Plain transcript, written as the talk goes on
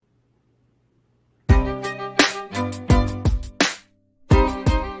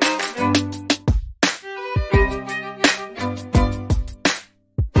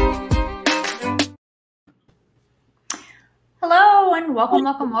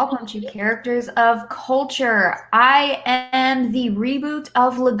welcome to Characters of Culture. I am the reboot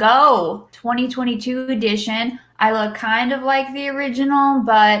of Lego 2022 edition. I look kind of like the original,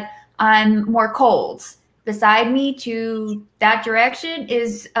 but I'm more cold. Beside me to that direction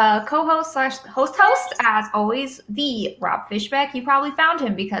is co-host slash host, as always, the Rob Fishbeck. You probably found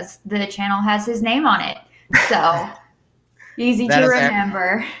him because the channel has his name on it. So, easy to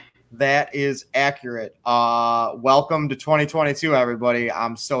remember. That is accurate. Welcome to 2022, everybody.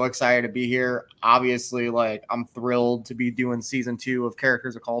 I'm so excited to be here. Obviously, I'm thrilled to be doing season 2 of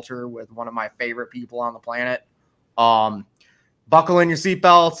Characters of Culture with one of my favorite people on the planet. Buckle in your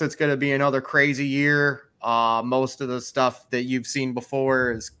seatbelts. It's going to be another crazy year. Most of the stuff that you've seen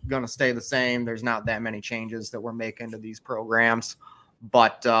before is going to stay the same. There's not that many changes that we're making to these programs,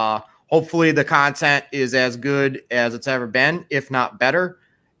 but hopefully the content is as good as it's ever been, if not better.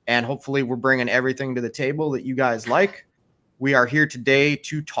 And hopefully we're bringing everything to the table that you guys like. We are here today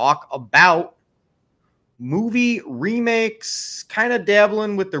to talk about movie remakes, kind of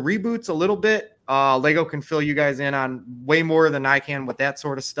dabbling with the reboots a little bit. Lego can fill you guys in on way more than I can with that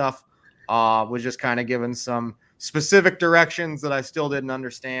sort of stuff. Was just kind of given some specific directions that I still didn't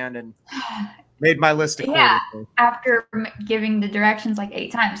understand and made my list accordingly. Yeah, after giving the directions like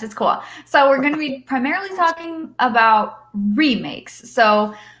 8 times. It's cool. So we're going to be primarily talking about remakes.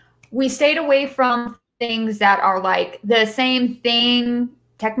 So we stayed away from things that are like the same thing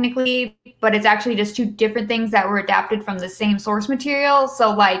technically, but it's actually just 2 different things that were adapted from the same source material.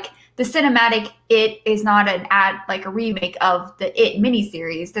 So like the cinematic It is not a remake of the It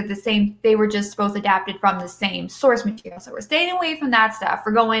miniseries. They're the same. They were just both adapted from the same source material. So we're staying away from that stuff.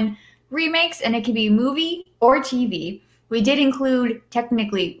 We're going remakes, and it can be movie or TV. We did include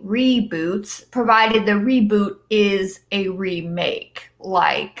technically reboots, provided the reboot is a remake.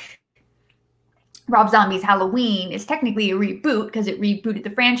 Like Rob Zombie's Halloween is technically a reboot because it rebooted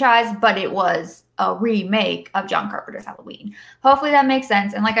the franchise, but it was a remake of John Carpenter's Halloween. Hopefully that makes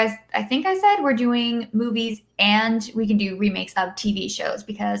sense. And like I think I said, we're doing movies and we can do remakes of TV shows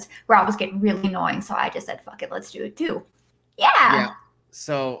because Rob was getting really annoying. So I just said, fuck it, let's do it too. Yeah.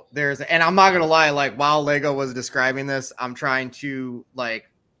 So and I'm not going to lie, while Lego was describing this, I'm trying to get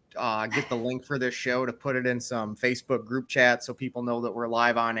the link for this show to put it in some Facebook group chat so people know that we're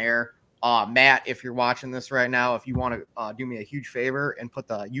live on air. Matt, if you're watching this right now, if you want to do me a huge favor and put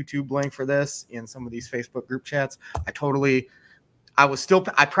the YouTube link for this in some of these Facebook group chats, I promise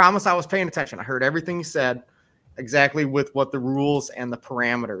I was paying attention. I heard everything you said exactly with what the rules and the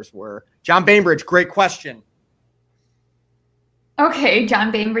parameters were. John Bainbridge, great question. Okay,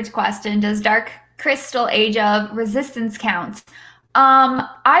 John Bainbridge question. Does Dark Crystal Age of Resistance count?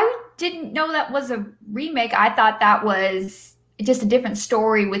 I didn't know that was a remake. I thought that was just a different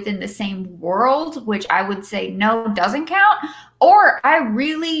story within the same world, which I would say no, doesn't count. Or I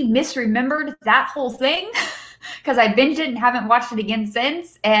really misremembered that whole thing because I binged it and haven't watched it again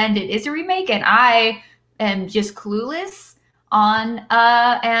since. And it is a remake, and I am just clueless on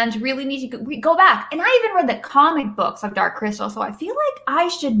and really need to go back. And I even read the comic books of Dark Crystal, so I feel like I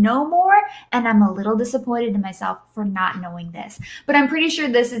should know more, and I'm a little disappointed in myself for not knowing this. But I'm pretty sure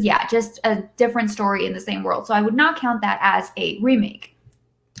this is, just a different story in the same world, so I would not count that as a remake.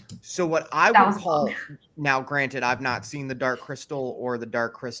 So what I would call, now granted, I've not seen the Dark Crystal or the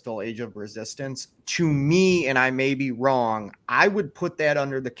Dark Crystal Age of Resistance. To me, and I may be wrong, I would put that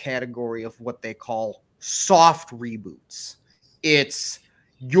under the category of what they call soft reboots. It's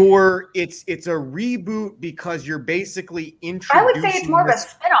a reboot because you're basically introducing. I would say it's more of a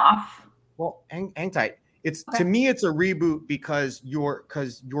spinoff. Well, hang tight. To me, it's a reboot because you're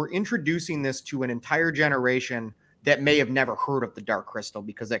introducing this to an entire generation that may have never heard of the Dark Crystal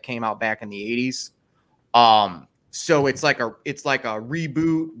because that came out back in the 80s. So it's like a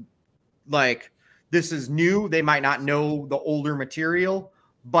reboot. Like, this is new. They might not know the older material.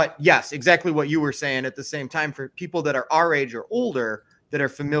 But yes, exactly what you were saying. At the same time, for people that are our age or older that are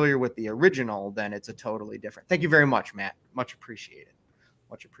familiar with the original, then it's a totally different. Thank you very much, Matt. Much appreciated.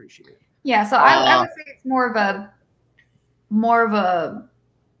 Much appreciated. Yeah, so I would say it's more of a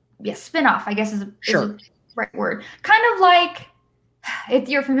spinoff, I guess is a right word. Kind of like if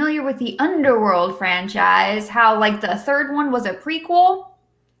you're familiar with the Underworld franchise, how the third one was a prequel.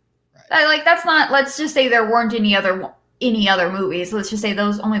 Right. That's not. Let's just say there weren't any other movies. Let's just say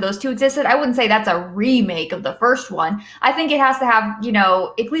only those 2 existed. I wouldn't say that's a remake of the first one. I think it has to have,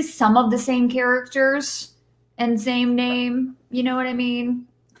 at least some of the same characters and same name. You know what I mean?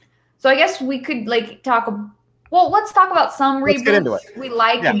 So I guess we could let's talk about some reboots we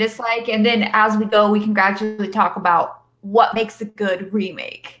like and dislike. And then as we go, we can gradually talk about what makes a good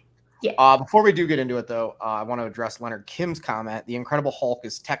remake. Yeah. Before we do get into it, though, I want to address Leonard Kim's comment. The Incredible Hulk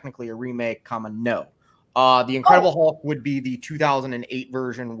is technically a remake, no. The Incredible Hulk would be the 2008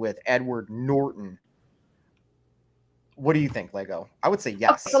 version with Edward Norton. What do you think, Lego? I would say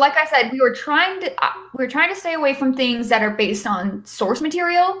yes. Okay, so like I said, we were trying to stay away from things that are based on source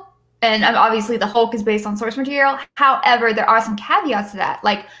material. And obviously the Hulk is based on source material. However, there are some caveats to that.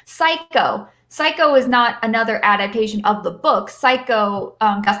 Like Psycho. Psycho is not another adaptation of the book. Psycho,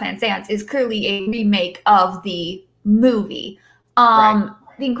 Gus Van Sant, is clearly a remake of the movie. Right.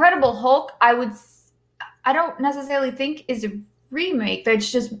 The Incredible Hulk, I don't necessarily think is a remake.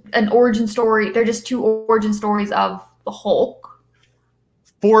 It's just an origin story. They're just two origin stories of the Hulk.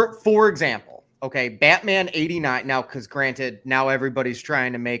 For example, okay, Batman 89. Now, because granted, now everybody's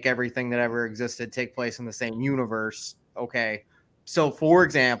trying to make everything that ever existed take place in the same universe. Okay. So, for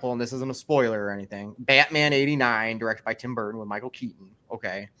example, and this isn't a spoiler or anything, Batman 89, directed by Tim Burton with Michael Keaton.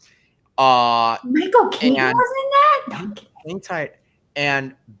 Okay. Michael Keaton was in that? Hang tight.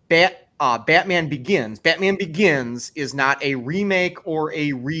 And Batman Begins. Batman Begins is not a remake or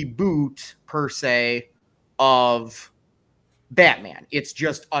a reboot per se of Batman. It's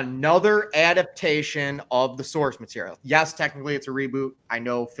just another adaptation of the source material. Yes, technically it's a reboot. I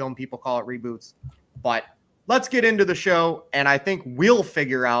know film people call it reboots, but let's get into the show, and I think we'll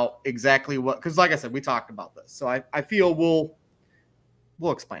figure out exactly what, because like I said, we talked about this, so I feel we'll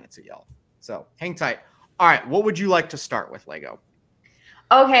explain it to y'all. So hang tight. All right, what would you like to start with, Lego?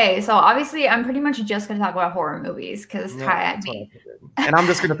 Okay, so obviously I'm pretty much just going to talk about horror movies because hi at me. And I'm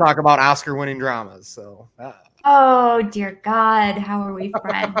just going to talk about Oscar-winning dramas. So. Oh dear God, how are we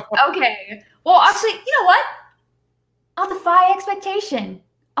friends? Okay, well actually, you know what? I'll defy expectation.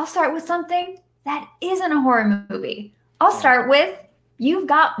 I'll start with something that isn't a horror movie. I'll start with You've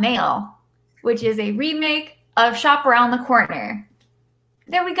Got Mail, which is a remake of Shop Around the Corner.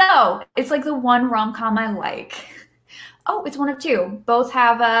 There we go. It's like the one rom-com I like. Oh, it's one of two. Both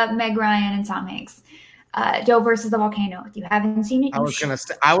have Meg Ryan and Tom Hanks. Joe versus the Volcano. If you haven't seen it, I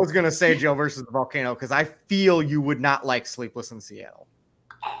was gonna say Joe versus the Volcano because I feel you would not like Sleepless in Seattle.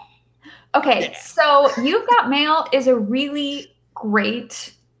 Okay, so You've Got Mail is a really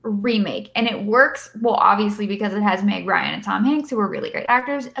great remake, and it works well, obviously because it has Meg Ryan and Tom Hanks, who are really great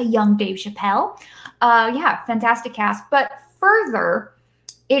actors. A young Dave Chappelle, yeah, fantastic cast. But further,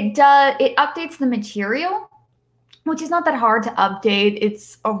 it updates the material, which is not that hard to update.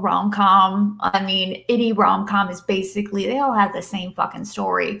 It's a rom-com. I mean, any rom-com is basically, they all have the same fucking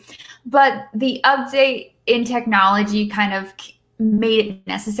story. But the update in technology kind of made it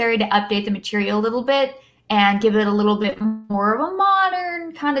necessary to update the material a little bit and give it a little bit more of a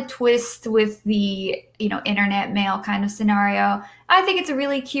modern kind of twist with the, internet mail kind of scenario. I think it's a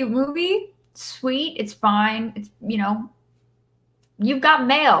really cute movie. Sweet. It's fine. It's, You've Got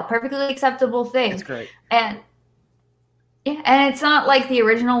Mail. Perfectly acceptable thing. It's great. Yeah, and it's not like the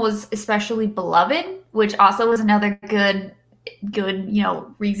original was especially beloved, which also was another good,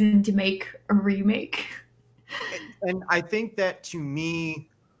 reason to make a remake. And I think that to me,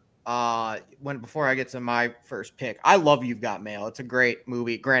 before I get to my first pick, I love You've Got Mail. It's a great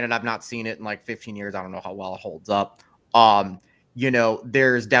movie. Granted, I've not seen it in like 15 years. I don't know how well it holds up.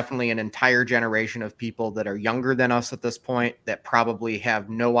 There's definitely an entire generation of people that are younger than us at this point that probably have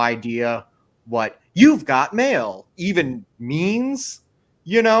no idea what You've Got Mail even means,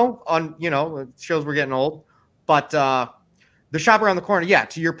 it shows we're getting old. But the Shop Around the Corner, yeah,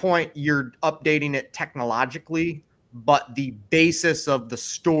 to your point, you're updating it technologically, but the basis of the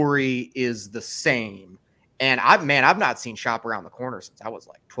story is the same. And I've not seen Shop Around the Corner since I was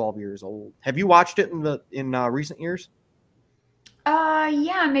like 12 years old. Have you watched it in recent years?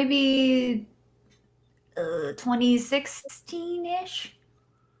 Yeah, maybe 2016-ish.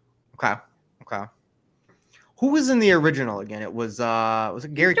 Okay. Who was in the original again? It was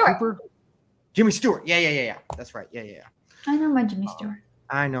it Gary Cooper? Jimmy Stewart. Yeah. That's right. Yeah. I know my Jimmy Stewart.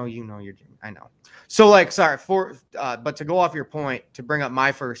 I know you know your Jimmy. I know. So but to go off your point, to bring up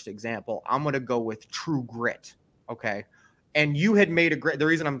my first example, I'm going to go with True Grit. Okay. And you had made the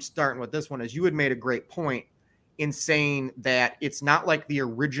reason I'm starting with this one is you had made a great point in saying that it's not like the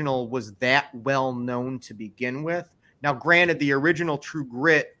original was that well known to begin with. Now, granted, the original True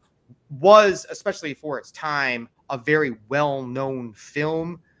Grit was, especially for its time, a very well-known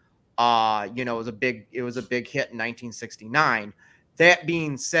film. It was a big hit in 1969. That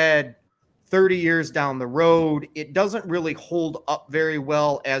being said, 30 years down the road, it doesn't really hold up very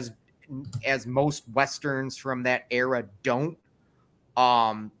well as most Westerns from that era don't.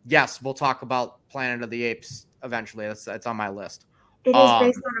 Yes, we'll talk about Planet of the Apes eventually. It's on my list. It is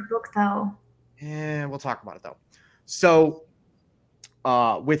based on a book, though. Yeah, we'll talk about it, though. So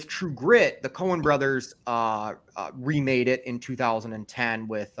with True Grit, the Coen brothers remade it in 2010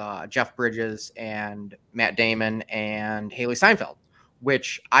 with Jeff Bridges and Matt Damon and Haley Steinfeld,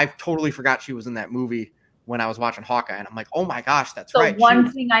 which I totally forgot she was in that movie when I was watching Hawkeye. And I'm like, oh my gosh, that's right. The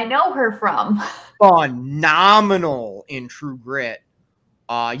one thing I know her from. Phenomenal in True Grit.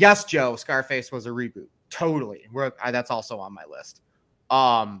 Yes, Joe, Scarface was a reboot. Totally. That's also on my list.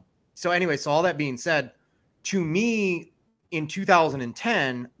 So anyway, so all that being said, to me, in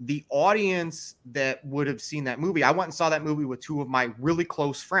 2010, the audience that would have seen that movie, I went and saw that movie with two of my really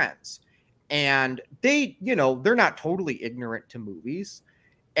close friends. And they, they're not totally ignorant to movies.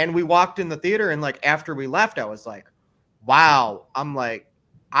 And we walked in the theater, and like after we left, I was like, wow. I'm like,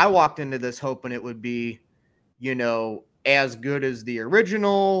 I walked into this hoping it would be, as good as the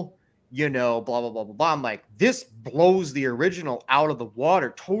original, blah, blah, blah, blah, blah. I'm like, this blows the original out of the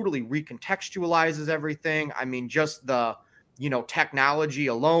water, totally recontextualizes everything. I mean, just the, technology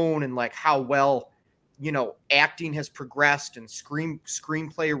alone and like how well, acting has progressed and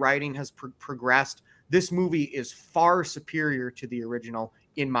screenplay writing has progressed. This movie is far superior to the original,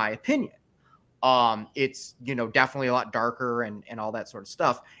 in my opinion. It's, definitely a lot darker and all that sort of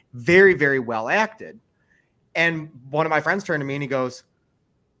stuff. Very, very well acted. And one of my friends turned to me and he goes,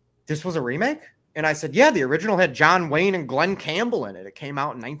 this was a remake? And I said, yeah, the original had John Wayne and Glenn Campbell in it. It came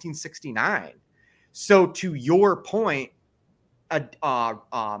out in 1969. So to your point,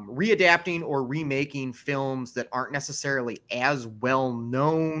 readapting or remaking films that aren't necessarily as well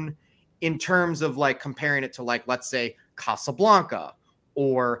known in terms of like comparing it to like, let's say Casablanca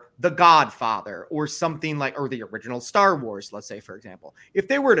or The Godfather or something like, or the original Star Wars, let's say, for example, if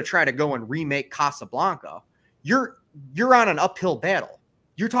they were to try to go and remake Casablanca, you're on an uphill battle.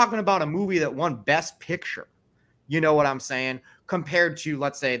 You're talking about a movie that won Best Picture. You know what I'm saying? Compared to,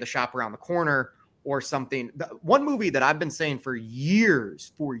 let's say, The Shop Around the Corner or something. One movie that I've been saying for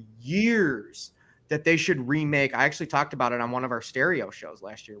years, that they should remake. I actually talked about it on one of our stereo shows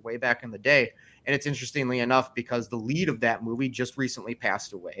last year, way back in the day. And it's interestingly enough, because the lead of that movie just recently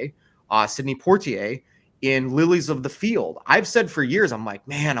passed away, Sidney Poitier, in Lilies of the Field. I've said for years,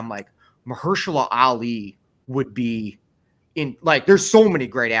 Mahershala Ali would be in, like, there's so many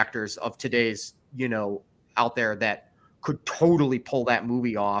great actors of today's, out there that could totally pull that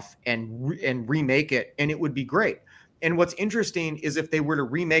movie off and remake it, and it would be great. And what's interesting is if they were to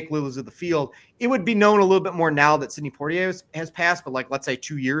remake Lilies of the Field, it would be known a little bit more now that Sidney Poitier has passed, but like, let's say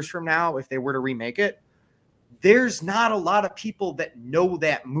 2 years from now, if they were to remake it, there's not a lot of people that know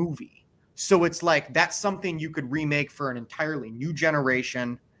that movie. So it's like, that's something you could remake for an entirely new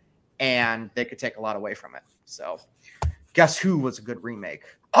generation, and they could take a lot away from it. So Guess Who was a good remake.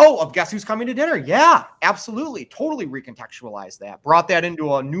 Oh, of Guess Who's Coming to Dinner. Yeah, absolutely. Totally recontextualized that. Brought that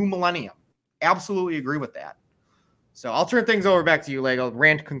into a new millennium. Absolutely agree with that. So I'll turn things over back to you, Lego.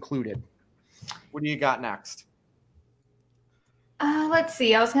 Rant concluded. What do you got next? Let's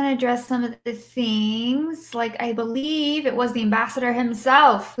see. I was going to address some of the things. Like, I believe it was the ambassador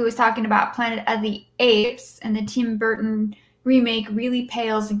himself who was talking about Planet of the Apes, and the Tim Burton remake really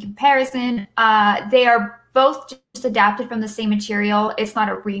pales in comparison. They are both just adapted from the same material. It's not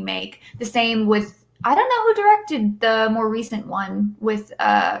a remake. The same with, I don't know who directed the more recent one with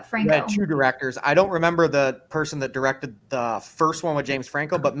Franco. We had two directors. I don't remember the person that directed the first one with James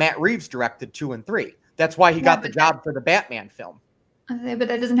Franco, but Matt Reeves directed 2 and 3. That's why he got the job for the Batman film. Okay, but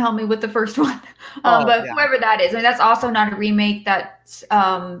that doesn't help me with the first one. Whoever that is, I mean, that's also not a remake. That's that's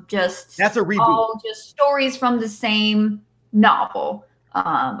a reboot. All just stories from the same novel.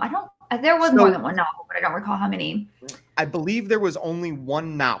 There was more than one novel, but I don't recall how many. I believe there was only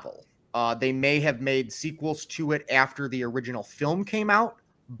one novel. They may have made sequels to it after the original film came out,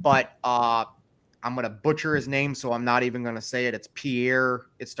 but I'm going to butcher his name, so I'm not even going to say it. It's Pierre.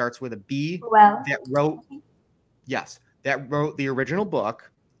 It starts with a B. Well, that wrote the original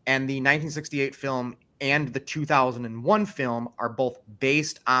book, and the 1968 film and the 2001 film are both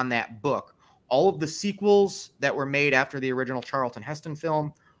based on that book. All of the sequels that were made after the original Charlton Heston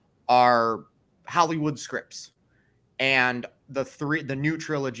film are Hollywood scripts. And the new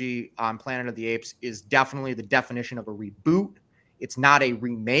trilogy on Planet of the Apes is definitely the definition of a reboot. It's not a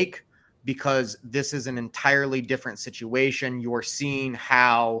remake, because this is an entirely different situation. You're seeing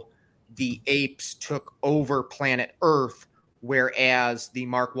how the apes took over planet Earth, whereas the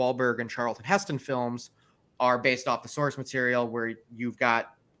Mark Wahlberg and Charlton Heston films are based off the source material, where you've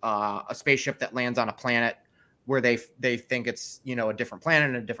got a spaceship that lands on a planet where they think it's, a different planet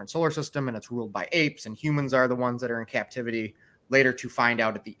in a different solar system, and it's ruled by apes, and humans are the ones that are in captivity, later to find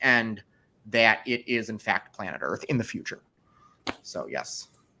out at the end that it is in fact planet Earth in the future. So yes.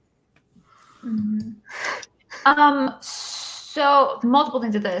 Mm-hmm. So multiple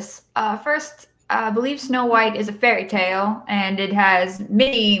things of this. First, I believe Snow White is a fairy tale, and it has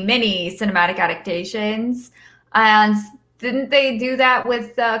many cinematic adaptations. And didn't they do that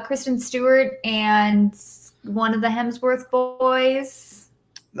with Kristen Stewart and one of the Hemsworth boys?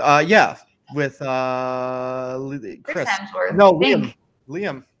 Yeah, with Chris Chris. Hemsworth, No, I think.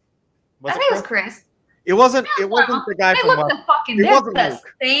 Liam. I think it was Chris. It wasn't the guy they from look the fucking it they're wasn't the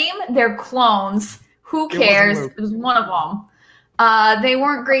Luke. same. They're clones. Who It wasn't cares? Luke. It was one of them. They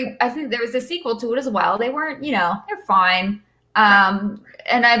weren't great. I think there was a sequel to it as well. They weren't, they're fine. And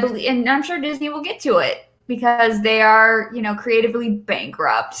I'm sure Disney will get to it because they are, creatively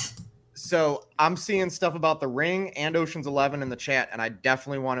bankrupt. So I'm seeing stuff about The Ring and Ocean's 11 in the chat, and I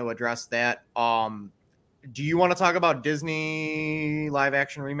definitely want to address that. Do you want to talk about Disney live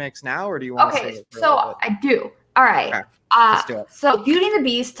action remakes now, or do you want to say it for a little bit? I do. All right. Okay, let's do it. So Beauty and the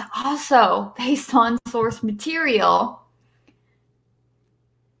Beast, also based on source material.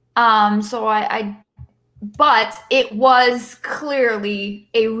 But it was clearly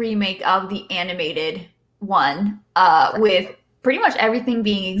a remake of the animated one, with pretty much everything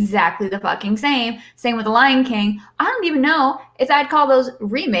being exactly the fucking same. Same with The Lion King. I don't even know if I'd call those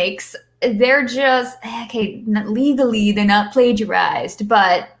remakes. They're just, okay, legally they're not plagiarized,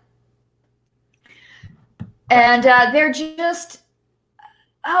 but, and they're just,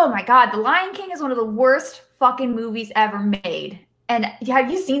 oh my God, The Lion King is one of the worst fucking movies ever made. And have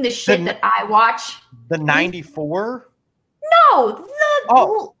you seen the shit that I watch? The 94? No,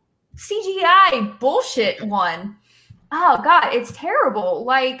 the CGI bullshit one. Oh God, it's terrible.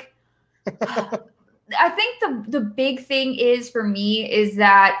 Like, I think the big thing is for me is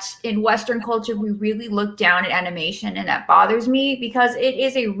that in Western culture, we really look down at animation, and that bothers me because it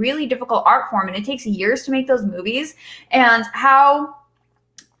is a really difficult art form and it takes years to make those movies. And how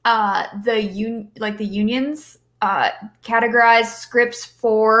the unions categorize scripts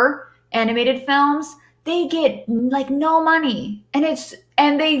for animated films, they get like no money, and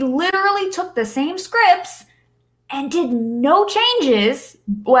they literally took the same scripts and did no changes.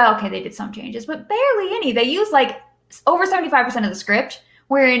 Well, okay, they did some changes, but barely any. They used like over 75% of the script,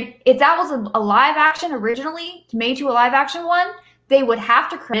 wherein if that was a live action originally made to a live action one, they would have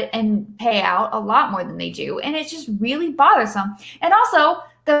to credit and pay out a lot more than they do, and it's just really bothersome. And also,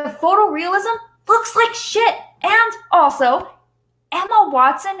 the photorealism looks like shit. And also, Emma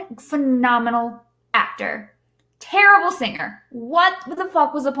Watson, phenomenal actor. Terrible singer. What the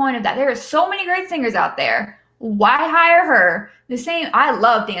fuck was the point of that? There are so many great singers out there. Why hire her? I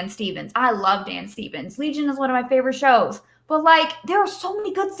love Dan Stevens. Legion is one of my favorite shows. But like, there are so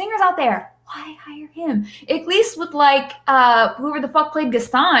many good singers out there. Why hire him? At least with like whoever the fuck played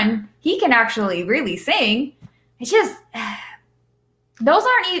Gaston, he can actually really sing. It's just those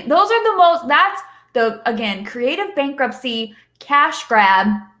are the most, that's the, again, creative bankruptcy, cash grab.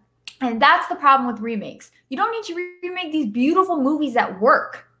 And that's the problem with remakes. You don't need to remake these beautiful movies that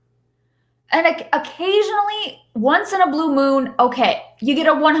work. And occasionally, once in a blue moon, okay, you get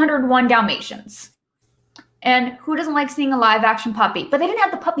a 101 Dalmatians. And who doesn't like seeing a live action puppy? But they didn't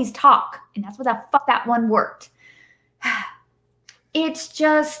have the puppies talk. And that's what that one worked. It's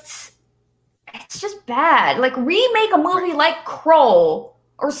just bad. Like, remake a movie like Kroll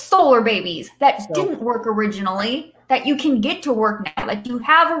or Solar Babies that didn't work originally, that you can get to work now. Like, you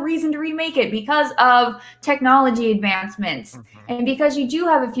have a reason to remake it because of technology advancements. Mm-hmm. And because you do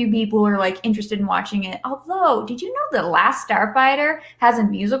have a few people who are like interested in watching it. Although, did you know The Last Starfighter has a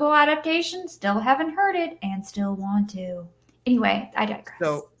musical adaptation? Still haven't heard it and still want to. Anyway, I digress.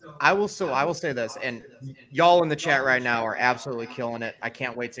 So I will say this, and y'all in the chat right now are absolutely killing it. I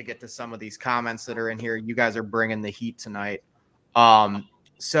can't wait to get to some of these comments that are in here. You guys are bringing the heat tonight.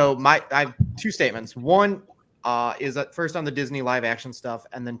 So I have two statements. One is that first on the Disney live action stuff,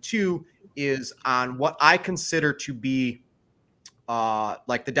 and then two is on what I consider to be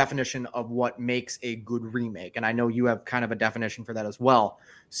like the definition of what makes a good remake. And I know you have kind of a definition for that as well.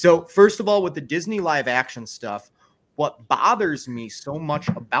 So first of all, with the Disney live action stuff, what bothers me so much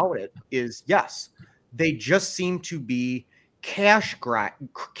about it is, yes, they just seem to be cash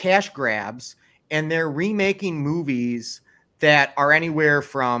grabs, and they're remaking movies that are anywhere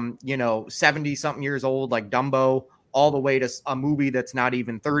from, 70 something years old, like Dumbo, all the way to a movie that's not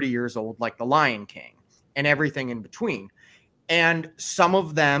even 30 years old, like The Lion King, and everything in between. And some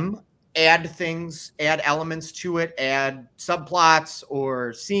of them add elements to it, add subplots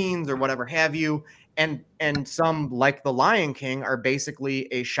or scenes or whatever have you. And some, like The Lion King, are basically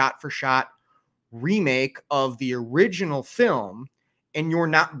a shot-for-shot remake of the original film, and you're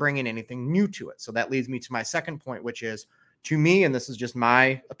not bringing anything new to it. So that leads me to my second point, which is, to me, and this is just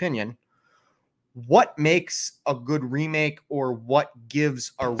my opinion, what makes a good remake or what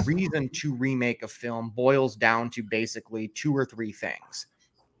gives a reason to remake a film boils down to basically 2 or 3 things.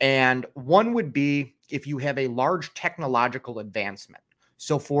 And one would be if you have a large technological advancement.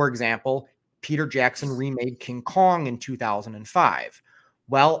 So, for example, Peter Jackson remade King Kong in 2005.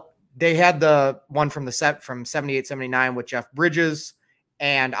 Well, they had the one from the set from 78, 79 with Jeff Bridges,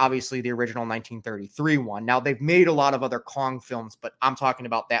 and obviously the original 1933 one. Now, they've made a lot of other Kong films, but I'm talking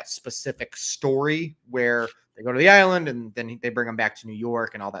about that specific story where they go to the island and then they bring them back to New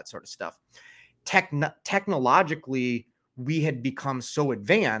York and all that sort of stuff. Technologically, we had become so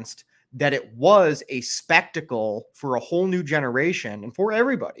advanced that it was a spectacle for a whole new generation and for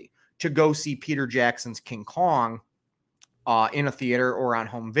everybody to go see Peter Jackson's King Kong in a theater or on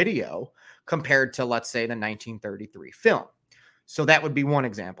home video compared to, let's say, the 1933 film. So that would be one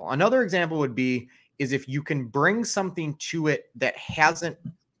example. Another example would be is if you can bring something to it that hasn't,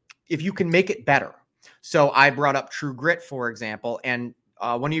 if you can make it better. So I brought up True Grit, for example, and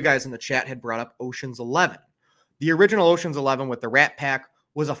one of you guys in the chat had brought up Ocean's 11. The original Ocean's 11 with the Rat Pack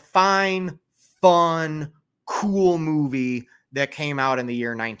was a fine, fun, cool movie that came out in the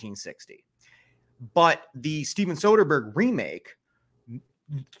year 1960. But the Steven Soderbergh remake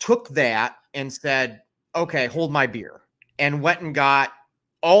took that and said, okay, hold my beer, and went and got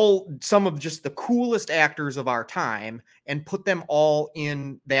some of just the coolest actors of our time and put them all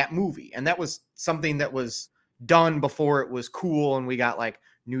in that movie. And that was something that was done before it was cool. And we got like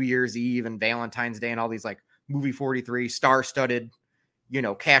New Year's Eve and Valentine's Day and all these like movie 43 star-studded,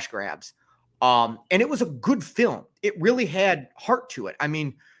 cash grabs. And it was a good film. It really had heart to it. I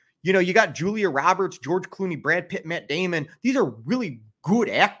mean, you got Julia Roberts, George Clooney, Brad Pitt, Matt Damon. These are really good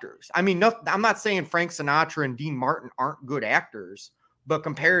actors. I mean, I'm not saying Frank Sinatra and Dean Martin aren't good actors, but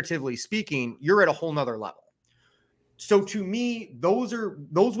comparatively speaking, you're at a whole nother level. So to me, those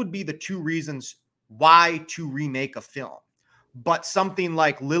would be the 2 reasons why to remake a film. But something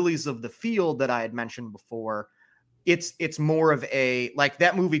like Lilies of the Field that I had mentioned before, it's more of a, like,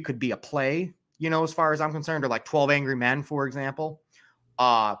 that movie could be a play, as far as I'm concerned, or like 12 Angry Men, for example.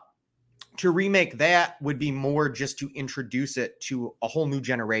 To remake that would be more just to introduce it to a whole new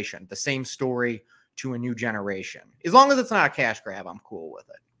generation, the same story to a new generation. As long as it's not a cash grab, I'm cool with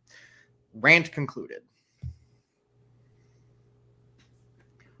it. Rant concluded.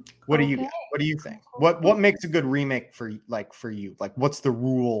 What do you think? What makes a good remake for you? Like, what's the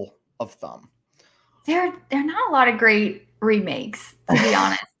rule of thumb? There are not a lot of great remakes, to be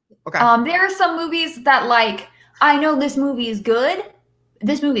honest. Okay. There are some movies that, like, I know this movie is good.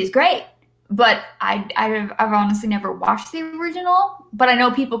 This movie is great. But I've honestly never watched the original. But I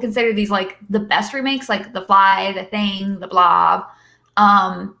know people consider these like the best remakes, like The Fly, The Thing, The Blob.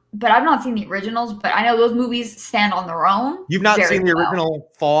 But I've not seen the originals. But I know those movies stand on their own. You've not seen the original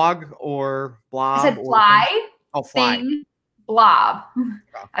Fog or Blob? I said Fly. Fly. Thing, Blob.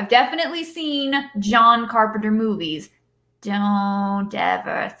 Okay. I've definitely seen John Carpenter movies. Don't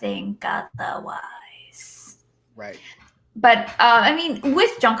ever think otherwise. Right. But, I mean,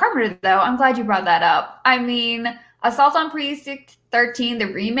 with John Carpenter, though, I'm glad you brought that up. I mean, Assault on Precinct 13, the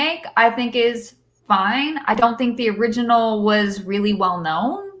remake, I think is fine. I don't think the original was really well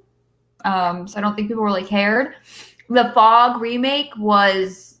known. So I don't think people really cared. The Fog remake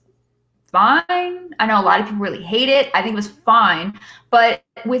was fine. I know a lot of people really hate it. I think it was fine. But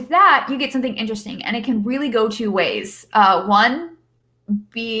with that, you get something interesting. And it can really go 2 ways. One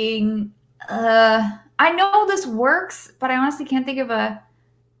being... I know this works, but I honestly can't think of I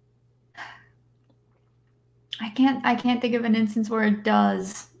can't think of an instance where it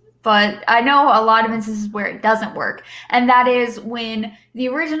does. But I know a lot of instances where it doesn't work. And that is when the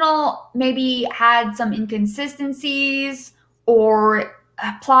original maybe had some inconsistencies or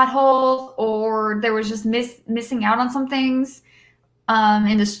plot holes, or there was just missing out on some things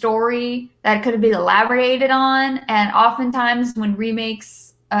in the story that could have been elaborated on. And oftentimes when remakes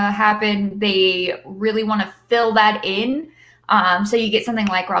happen, they really want to fill that in. So you get something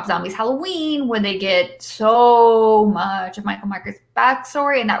like Rob Zombie's Halloween, where they get so much of Michael Myers'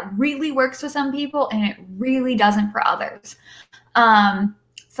 backstory, and that really works for some people, and it really doesn't for others.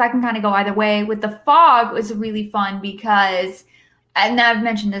 So I can kind of go either way. With The Fog, it was really fun because, and I've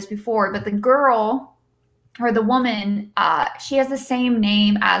mentioned this before, but the girl, or the woman, she has the same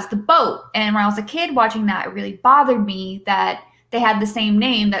name as the boat. And when I was a kid watching that, it really bothered me that they had the same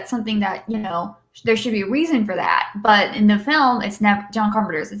name. That's something that, there should be a reason for that. But in the film, it's never John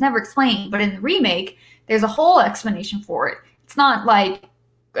Carpenter's. It's never explained. But in the remake, there's a whole explanation for it. It's not like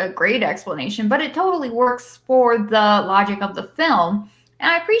a great explanation, but it totally works for the logic of the film.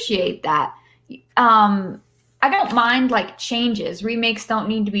 And I appreciate that. I don't mind like changes. Remakes don't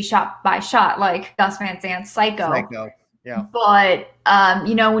need to be shot by shot like Gus Van Sant's Psycho. Yeah. But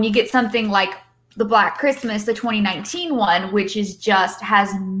you know, when you get something like The Black Christmas, the 2019 one, which is just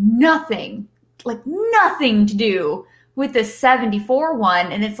has nothing to do with the 74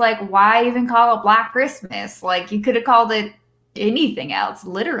 one, and it's like, why even call it Black Christmas? Like, you could have called it anything else,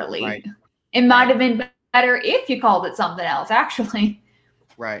 literally. Right. It might have been better if you called it something else, actually.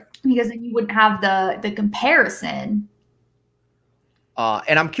 Right. Because then you wouldn't have the comparison.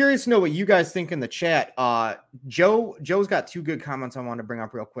 And I'm curious to know what you guys think in the chat. Joe's got two good comments I want to bring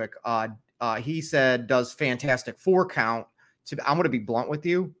up real quick. He said, does Fantastic Four count? I'm going to be blunt with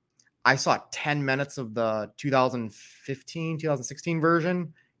you. I saw 10 minutes of the 2016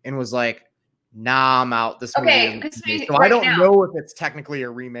 version and was like, nah, I'm out. This movie. So I don't know if it's technically a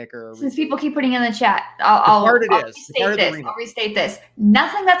remake or since people keep putting in the chat, I'll restate this.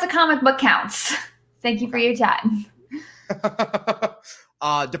 Nothing that's a comic book counts. Thank you for your time.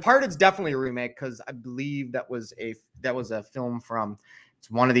 Departed's definitely a remake because I believe that was a film from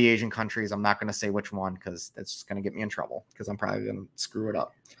one of the Asian countries. I'm not going to say which one because that's just going to get me in trouble because I'm probably going to screw it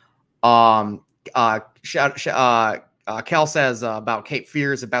up. Cal says about Cape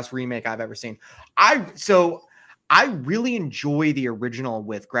Fear is the best remake I've ever seen. I really enjoy the original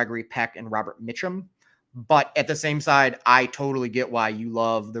with Gregory Peck and Robert Mitchum, but at the same side, I totally get why you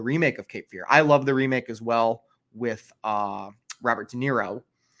love the remake of Cape Fear. I love the remake as well with Robert De Niro.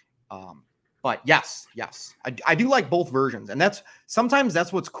 But yes, I do like both versions. And sometimes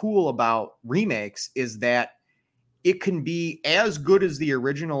that's what's cool about remakes is that it can be as good as the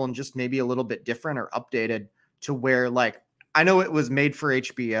original and just maybe a little bit different or updated to where, like, I know it was made for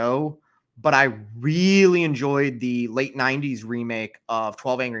HBO, but I really enjoyed the late 90s remake of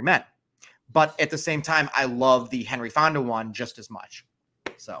 12 Angry Men. But at the same time, I love the Henry Fonda one just as much.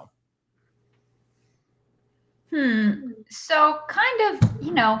 So. So kind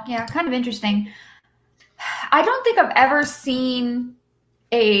of interesting. I don't think I've ever seen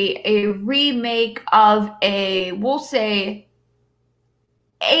a remake of we'll say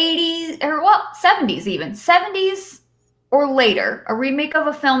 80s or 70s even. 70s or later. A remake of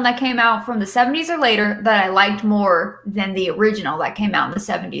a film that came out from the 70s or later that I liked more than the original that came out in the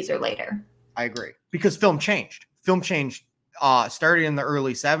 70s or later. I agree. Because film changed. Started in the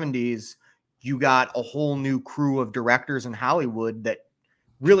early 70s. You got a whole new crew of directors in Hollywood that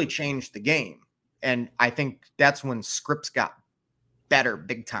really changed the game. And I think that's when scripts got better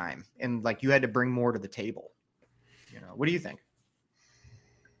big time. And like you had to bring more to the table. What do you think?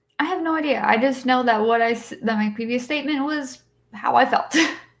 I have no idea. I just know that that my previous statement was how I felt.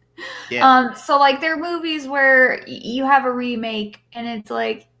 Yeah. So like there are movies where you have a remake and it's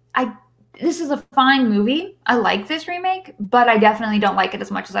like, this is a fine movie. I like this remake, but I definitely don't like it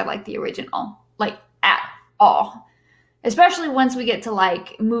as much as I like the original, like at all. Especially once we get to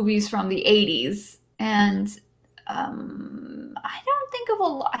like movies from the 80s. And I can't think of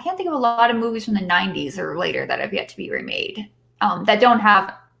a lot of movies from the 90s or later that have yet to be remade that don't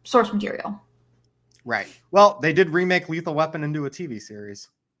have source material. Right. Well, they did remake Lethal Weapon into a TV series.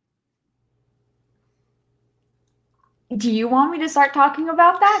 Do you want me to start talking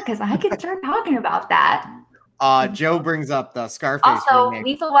about that? Because I could start talking about that. Joe brings up the Scarface also, remake.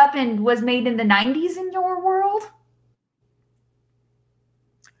 Lethal Weapon was made in the 90s in your world?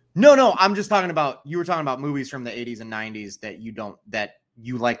 No, I'm just talking about, you were talking about movies from the 80s and 90s that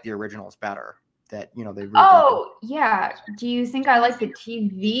you like the originals better. That, they yeah. Do you think I like the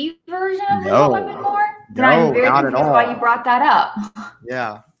TV version of Lethal Weapon more? Then I'm very not at all. Why you brought that up.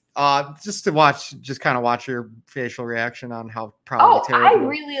 Yeah. Just kind of watch your facial reaction on how probably terrible. I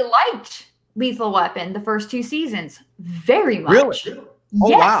really liked Lethal Weapon the first 2 seasons very much. Really?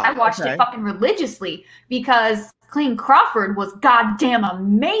 Yes, wow. I watched it fucking religiously because Clayne Crawford was goddamn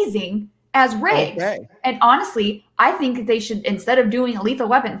amazing as Riggs. Okay. And honestly, I think they should, instead of doing a Lethal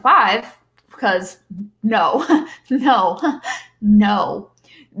Weapon 5, because Mel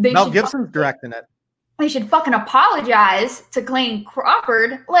Gibson's directing it. They should fucking apologize to Clayne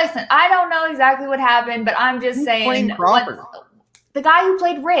Crawford. Listen, I don't know exactly what happened, but I'm just saying. Clayne Crawford? The guy who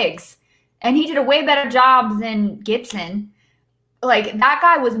played Riggs, and he did a way better job than Gibson. Like, that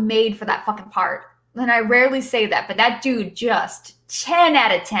guy was made for that fucking part. And I rarely say that, but that dude just 10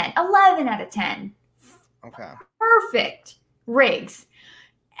 out of 10, 11 out of 10. Okay. Perfect. Riggs.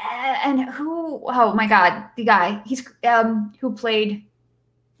 And oh my God, the guy, he's who played,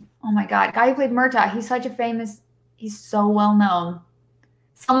 guy who played Murtaugh. He's so well known.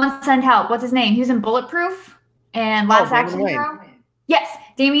 Someone send help. What's his name? He was in Bulletproof and Last Action Hero. Yes,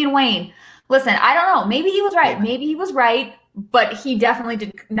 Damian Wayne. Listen, I don't know. Maybe he was right. Maybe he was right, but he definitely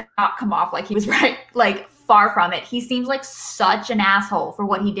did not come off like he was right. Like far from it. He seems like such an asshole for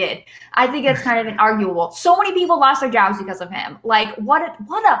what he did. I think it's kind of inarguable. So many people lost their jobs because of him. Like, what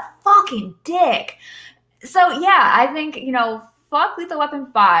a fucking dick. So yeah, I think, fuck Lethal Weapon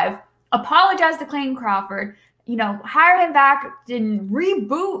 5, apologize to Clayton Crawford, hire him back and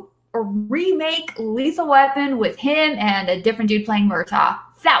reboot or remake Lethal Weapon with him and a different dude playing Murtaugh.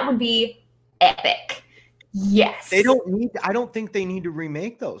 That would be epic. Yes. I don't think they need to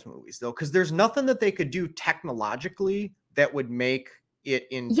remake those movies though, because there's nothing that they could do technologically that would make it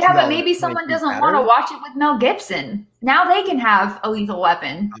in. Yeah, but maybe someone doesn't want to watch it with Mel Gibson. Now they can have a Lethal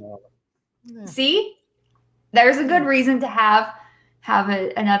Weapon. Yeah. See? There's a good reason to have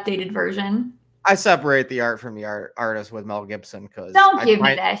an updated version. I separate the art from the artist with Mel Gibson because don't give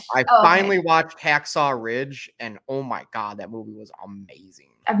me that. I finally watched Hacksaw Ridge, and oh my god, that movie was amazing.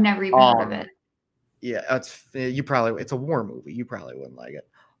 I've never even heard of it. Yeah, it's a war movie. You probably wouldn't like it.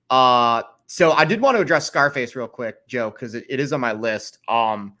 So I did want to address Scarface real quick, Joe, because it is on my list.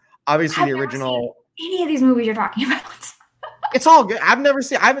 Obviously the original. Any of these movies you're talking about? It's all good. I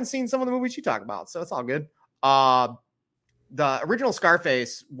haven't seen some of the movies you talk about, so it's all good. The original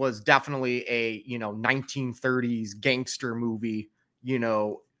Scarface was definitely a 1930s gangster movie.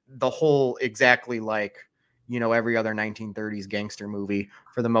 The whole exactly like every other 1930s gangster movie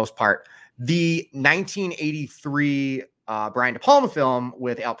for the most part. The 1983 Brian De Palma film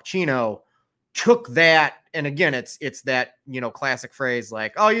with Al Pacino took that, and again, it's that classic phrase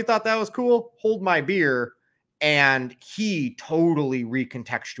like, "Oh, you thought that was cool? Hold my beer," and he totally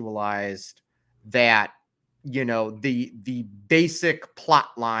recontextualized that. The basic plot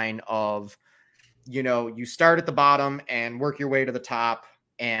line of you start at the bottom and work your way to the top,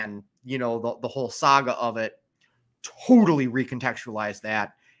 and the whole saga of it totally recontextualized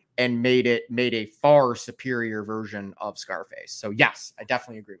that and made a far superior version of Scarface. So yes, I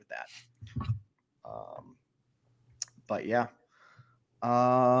definitely agree with that. But yeah,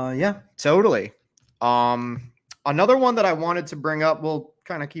 totally. Another one that I wanted to bring up, we'll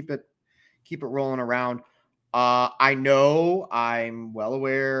kind of keep it rolling around. I know I'm well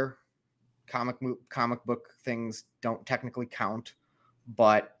aware comic book things don't technically count,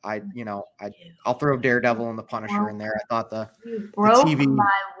 but I'll throw Daredevil and the Punisher in there. I thought the TV,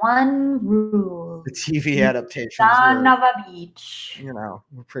 my one rule. The TV adaptations Son of a beach. Were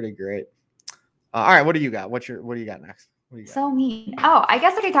pretty great. All right, what do you got? What do you got next? So mean. Oh, I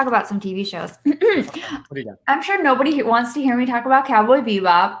guess I could talk about some TV shows. What do you got? I'm sure nobody wants to hear me talk about Cowboy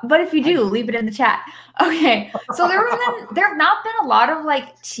Bebop, but if you do, leave it in the chat. Okay, so there have not been a lot of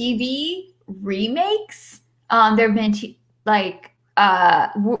like TV remakes. There have been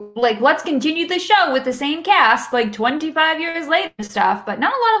let's continue the show with the same cast like 25 years later stuff, but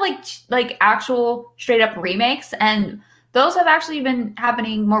not a lot of like actual straight up remakes, and those have actually been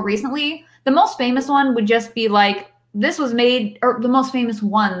happening more recently. The most famous one would just be like, this was made, or the most famous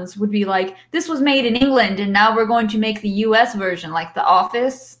ones would be like, this was made in England and now we're going to make the US version, like The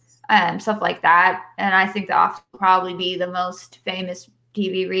Office and stuff like that. And I think The Office will probably be the most famous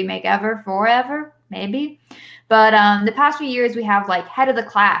TV remake ever, forever, maybe. But the past few years we have like Head of the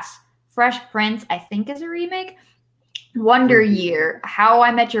Class, Fresh Prince, I think is a remake, Wonder Year, How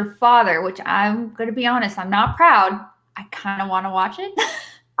I Met Your Father, which I'm going to be honest, I'm not proud. I kind of want to watch it.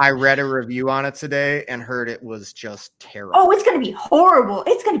 I read a review on it today and heard it was just terrible. Oh, it's going to be horrible.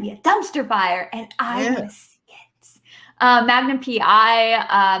 It's going to be a dumpster fire, and I want to see it. Magnum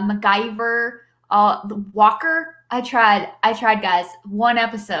P.I., MacGyver, the Walker. I tried, guys. One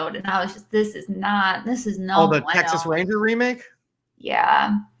episode, and I was just, this is no. Oh, the Texas Ranger remake?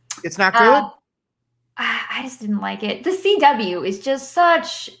 Yeah. It's not good? I just didn't like it. The CW is just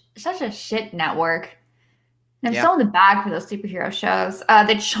such a shit network. I'm still in the bag for those superhero shows.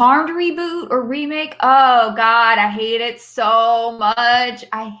 The Charmed reboot or remake. Oh, God, I hate it so much.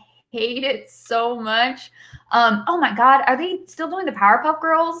 Oh, my God. Are they still doing the Powerpuff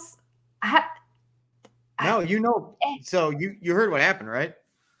Girls? No, so you heard what happened, right?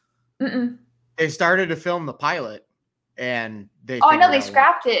 Mm-mm. They started to film the pilot, and I know they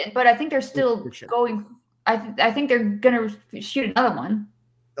scrapped it, but I think they're still going. I think they're going to shoot another one.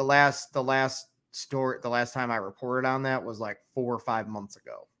 The last time I reported on that was like 4 or 5 months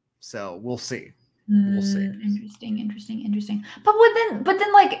ago. So we'll see. We'll see. Interesting. But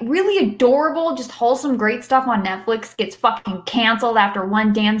then like really adorable, just wholesome, great stuff on Netflix gets fucking canceled after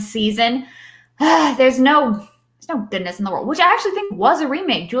one damn season. There's no goodness in the world, which I actually think was a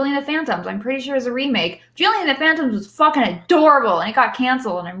remake. Julie and the Phantoms, I'm pretty sure is a remake. Julie and the Phantoms was fucking adorable, and it got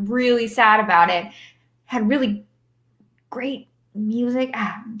canceled, and I'm really sad about it. Had really great music.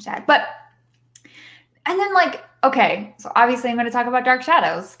 I'm sad. And then, like, Okay, so obviously I'm going to talk about Dark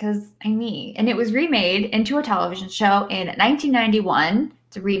Shadows because I'm me. And it was remade into a television show in 1991.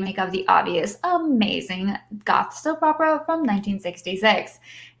 It's a remake of the obvious, amazing goth soap opera from 1966.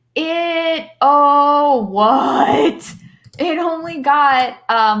 What? It only got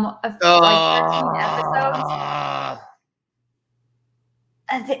like 13 episodes.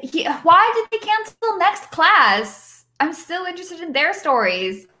 Why did they cancel Next Class? I'm still interested in their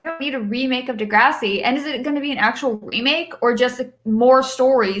stories. I don't need a remake of Degrassi. And is it going to be an actual remake or just more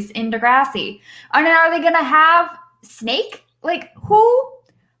stories in Degrassi? And are they going to have Snake? Like, who?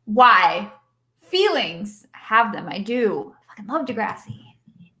 Why? Feelings. Have them. I do. I fucking love Degrassi.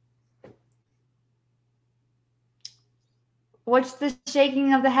 What's the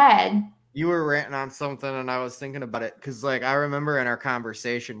shaking of the head? You were ranting on something and I was thinking about it because, like, I remember in our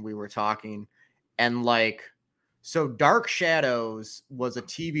conversation we were talking and, like, so Dark Shadows was a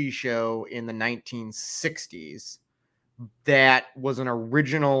TV show in the 1960s that was an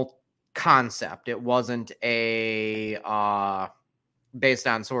original concept. It wasn't a based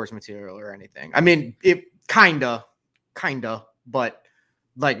on source material or anything. I mean, it kinda, but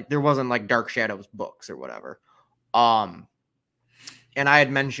like there wasn't like Dark Shadows books or whatever. And I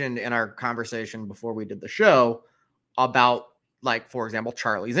had mentioned in our conversation before we did the show about, like, for example,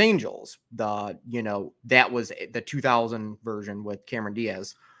 Charlie's Angels. That was the 2000 version with Cameron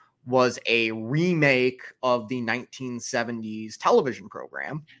Diaz, was a remake of the 1970s television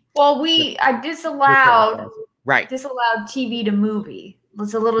program. Well, I disallowed TV to movie.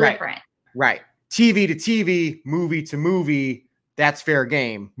 It's a little different. Right. TV to TV, movie to movie, that's fair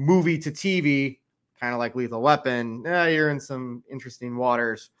game. Movie to TV, kind of like Lethal Weapon, you're in some interesting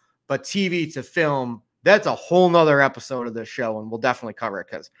waters. But TV to film, that's a whole nother episode of this show, and we'll definitely cover it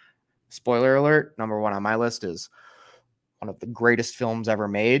because, spoiler alert, number one on my list is one of the greatest films ever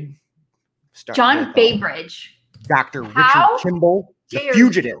made. John Baybridge. Dr. Richard Kimball, The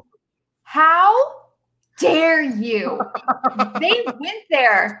Fugitive. How dare you? They went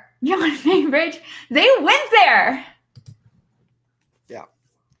there. John Baybridge, they went there. Yeah.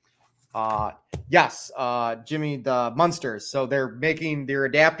 Yes, Jimmy, the Munsters. So they're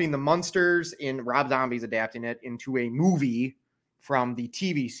adapting the Munsters Rob Zombie's adapting it into a movie from the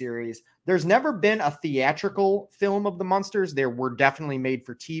TV series. There's never been a theatrical film of the Munsters. There were definitely made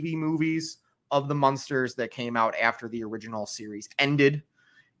for TV movies of the Munsters that came out after the original series ended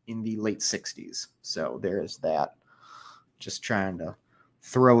in the late 60s. So there's that. Just trying to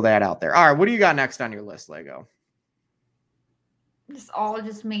throw that out there. All right, what do you got next on your list, Lego? This all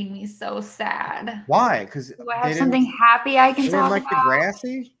just made me so sad. Why? Because do I have something happy I can talk like about?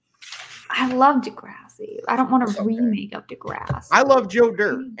 Degrassi? I love Degrassi. I don't want a remake of Degrassi. I love Joe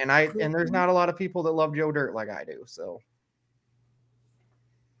Dirt, and there's not a lot of people that love Joe Dirt like I do. So,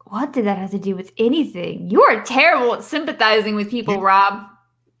 what did that have to do with anything? You are terrible at sympathizing with people, Rob.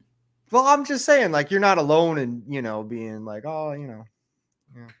 Well, I'm just saying, like, you're not alone in being like, oh, yeah.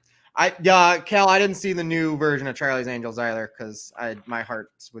 Cal, I didn't see the new version of Charlie's Angels either because my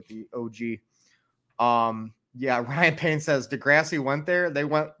heart's with the OG. Ryan Payne says Degrassi went there. They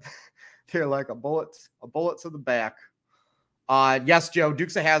went there like a bullet to the back. Yes, Joe,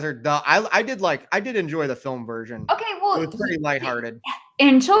 Dukes of Hazzard. I did enjoy the film version. Okay, well, it was pretty lighthearted.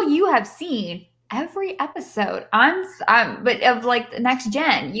 Until you have seen every episode but of like the next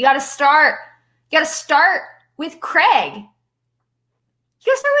gen, you got to start with Craig.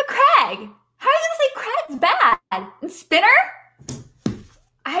 You gotta start with Craig. How are you gonna say Craig's bad? And Spinner?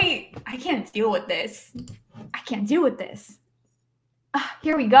 I can't deal with this.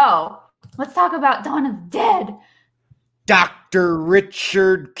 Here we go. Let's talk about Dawn of the Dead. Dr.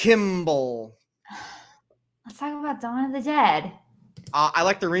 Richard Kimball. Let's talk about Dawn of the Dead. I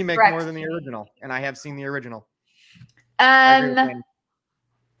like the remake more than the original, and I have seen the original. I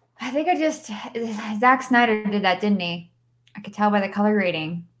think Zack Snyder did that, didn't he? I could tell by the color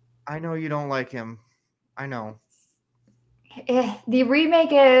rating. I know you don't like him. I know. The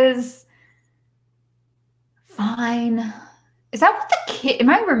remake is fine. Is that what the kid? Am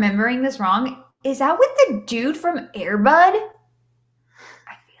I remembering this wrong? Is that with the dude from Air Bud?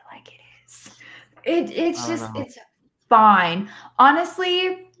 I feel like it is. It's fine.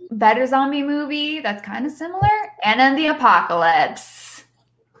 Honestly, better zombie movie that's kind of similar. And then the Apocalypse.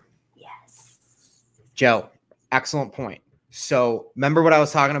 Yes. Joe, excellent point. So remember what I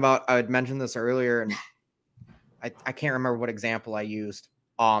was talking about? I had mentioned this earlier, and I can't remember what example I used.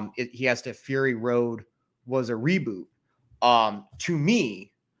 Fury Road was a reboot. To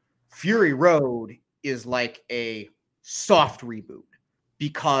me, Fury Road is like a soft reboot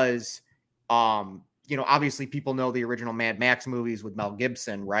because, obviously people know the original Mad Max movies with Mel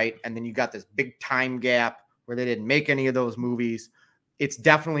Gibson, right? And then you got this big time gap where they didn't make any of those movies. It's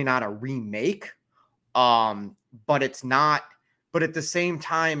definitely not a remake. But it's not, but at the same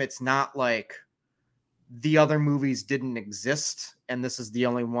time, it's not like the other movies didn't exist and this is the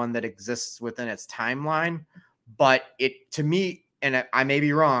only one that exists within its timeline. But to me, and I may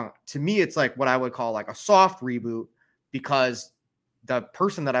be wrong, to me, it's like what I would call like a soft reboot, because the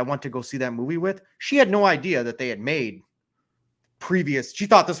person that I went to go see that movie with, she had no idea that they had made previous. She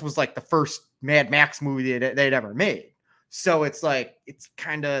thought this was like the first Mad Max movie they'd ever made. So it's like, it's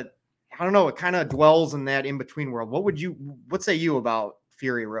kind of, I don't know, it kind of dwells in that in-between world. What say you about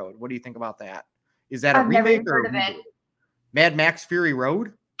Fury Road? What do you think about that? Is that a remake or a reboot? Mad Max Fury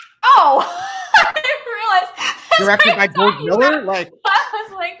Road? Oh, I didn't realize. Directed by George Miller? Like, I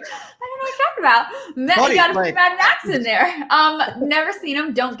was like, I don't know what you're talking about. You gotta put Mad Max in there. Never seen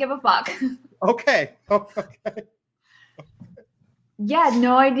him. Don't give a fuck. Okay. Yeah,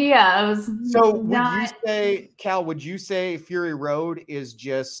 no idea. Would you say Fury Road is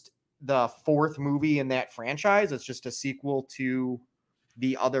just the fourth movie in that franchise? It's just a sequel to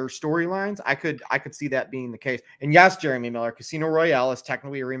the other storylines. I could see that being the case. And yes, Jeremy Miller, Casino Royale is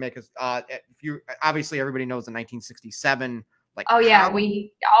technically a remake. Obviously everybody knows the 1967 we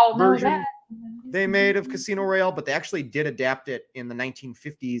all know that they made of Casino Royale, but they actually did adapt it in the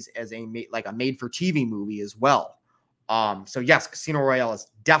 1950s as a made for TV movie as well. So yes, Casino Royale is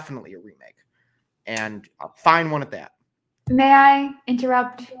definitely a remake, and a fine one at that. May I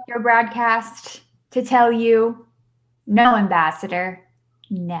interrupt your broadcast to tell you, no, Ambassador,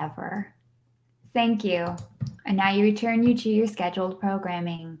 never. Thank you. And now you return you to your scheduled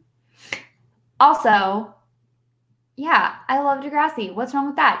programming. Also, yeah, I love Degrassi. What's wrong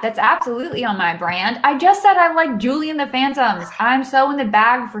with that? That's absolutely on my brand. I just said I like Julie and the Phantoms. I'm so in the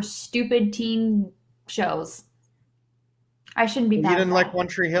bag for stupid teen shows. I shouldn't be. You didn't like One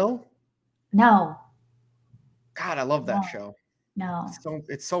Tree Hill? No. God, I love that show. No.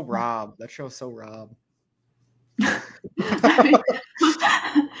 It's so Rob. That show's so Rob.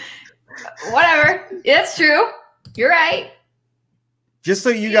 Whatever. It's true. You're right. Just so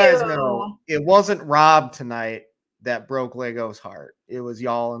you guys know, it wasn't Rob tonight that broke Lego's heart. It was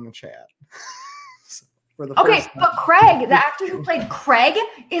y'all in the chat. Okay, but Craig, the actor who played Craig,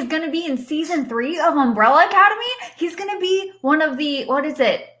 is going to be in season 3 of Umbrella Academy. He's going to be one of the, what is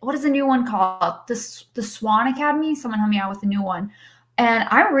it? What is the new one called? The Swan Academy? Someone help me out with the new one. And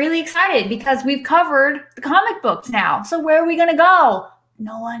I'm really excited because we've covered the comic books now. So where are we going to go?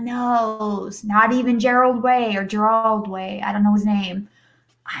 No one knows. Not even Gerald Way. I don't know his name.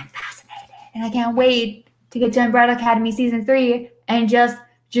 I'm fascinated. And I can't wait to get to Umbrella Academy season 3 and just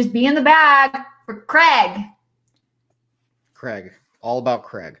be in the bag for Craig. All about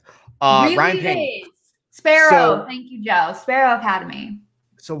Craig. Really Ryan Payne. Sparrow. Thank you, Joe. Sparrow Academy.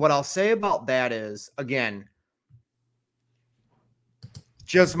 So what I'll say about that is, again,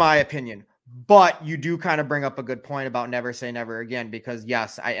 just my opinion, but you do kind of bring up a good point about Never Say Never Again, because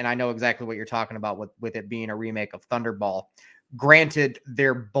yes, I know exactly what you're talking about with it being a remake of Thunderball. Granted,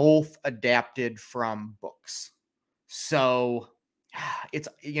 they're both adapted from books. So it's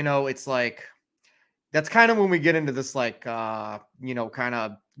like, that's kind of when we get into this, like, kind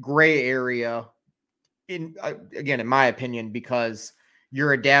of gray area in my opinion, because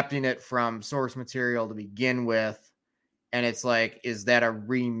you're adapting it from source material to begin with. And it's like, is that a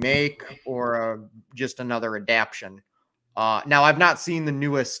remake or just another adaptation? Now I've not seen the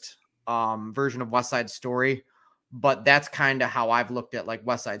newest version of West Side Story, but that's kind of how I've looked at like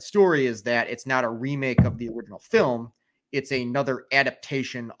West Side Story, is that it's not a remake of the original film. It's another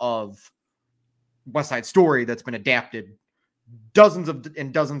adaptation of West Side Story that's been adapted dozens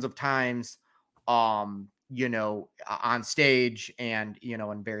of times, on stage and,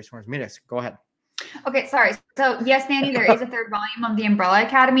 in various forms of media. Go ahead. Okay, sorry. So yes, Manny, there is a third volume of the Umbrella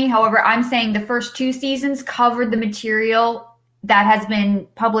Academy. However, I'm saying the first 2 seasons covered the material that has been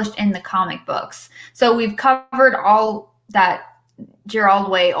published in the comic books. So we've covered all that Gerald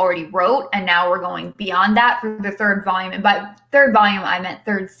Way already wrote, and now we're going beyond that for the third volume. And by third volume, I meant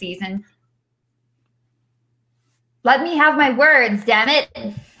third season. Let me have my words, damn it.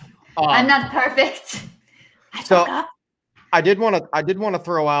 I'm not perfect. I did want to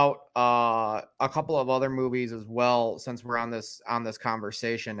throw out a couple of other movies as well, since we're on this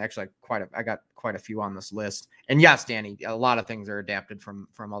conversation. Actually, I got quite a few on this list. And yes, Danny, a lot of things are adapted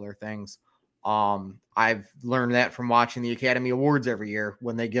from other things. I've learned that from watching the Academy Awards every year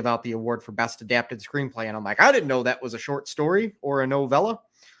when they give out the award for best adapted screenplay, and I'm like, I didn't know that was a short story or a novella.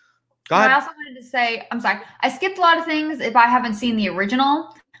 Go ahead. I also wanted to say, I'm sorry, I skipped a lot of things if I haven't seen the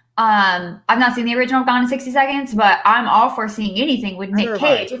original. I've not seen the original Gone in 60 Seconds, but I'm all for seeing anything with Nick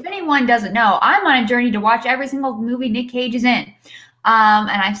Cage. If anyone doesn't know, I'm on a journey to watch every single movie Nick Cage is in.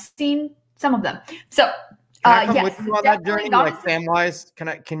 And I've seen some of them. So can I come with you on that journey? Like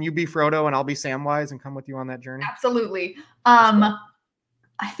Samwise? Can you be Frodo and I'll be Samwise and come with you on that journey? Absolutely.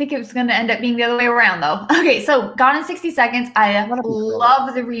 I think it was going to end up being the other way around, though. Okay, so Gone in 60 Seconds. I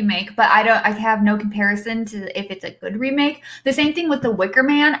love the remake, but I have no comparison to if it's a good remake. The same thing with The Wicker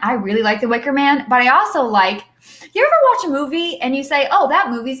Man. I really like The Wicker Man, but I also like. You ever watch a movie and you say, "Oh, that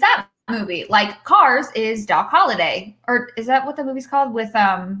movie's that movie"? Like Cars is Doc Holliday, or is that what the movie's called with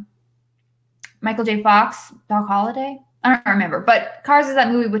Michael J. Fox? Doc Holliday. I don't remember, but Cars is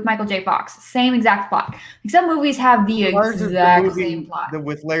that movie with Michael J. Fox. Same exact plot. Like some movies have the exact same plot.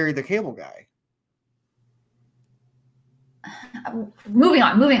 With Larry the Cable Guy. Moving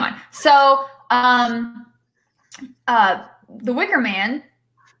on. So, The Wicker Man,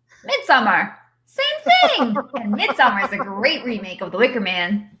 Midsommar, same thing. And Midsommar is a great remake of The Wicker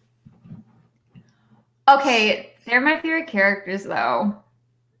Man. Okay, they're my favorite characters, though.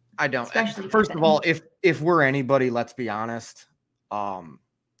 I don't. First of all, if we're anybody, let's be honest. I'm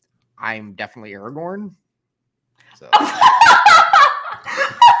definitely Aragorn. So.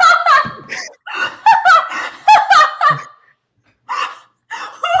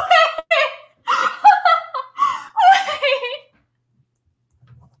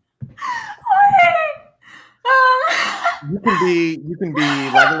 You can be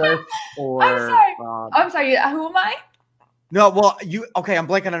Legolas or. I'm sorry. Who am I? No, well, okay. I'm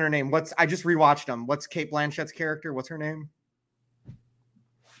blanking on her name. I just rewatched them. What's Cate Blanchett's character? What's her name?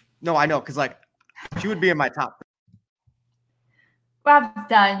 No, I know, because like she would be in my top. Well,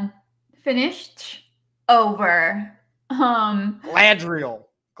 done, finished, over. Galadriel.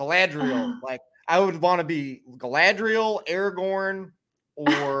 Like I would want to be Galadriel, Aragorn,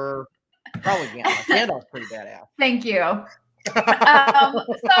 or probably Gandalf. Gandalf's pretty badass. Thank you. So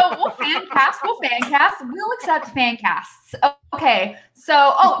we'll fan cast. We'll accept fan casts. Okay.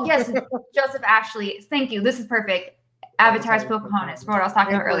 So, yes, Joseph Ashley. Thank you. This is perfect. Avatar's Pocahontas, for what I was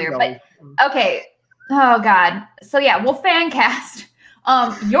talking about earlier. But okay. Oh God. So yeah, we'll fan cast.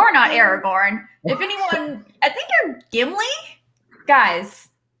 You're not Aragorn. If anyone, I think you're Gimli. Guys.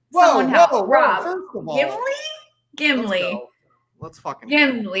 Whoa, Rob. First of all, Gimli. Let's fucking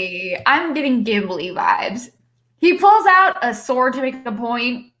Gimli. I'm getting Gimli vibes. He pulls out a sword to make a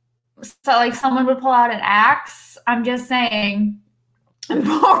point. So, like, someone would pull out an axe. I'm just saying.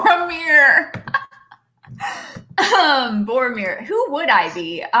 Boromir. Boromir. Who would I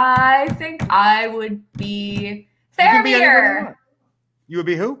be? I think I would be Faramir. You would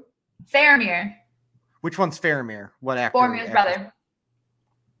be who? Faramir. Which one's Faramir? What actor? Boromir's brother.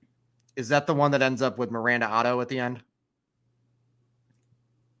 Is that the one that ends up with Miranda Otto at the end?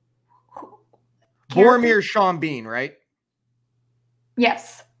 Boromir's Sean Bean, right?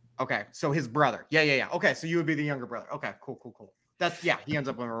 Yes. Okay, so his brother. Yeah. Okay, so you would be the younger brother. Okay, cool. He ends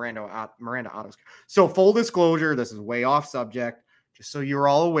up with Miranda Otto's. So full disclosure, this is way off subject. Just so you're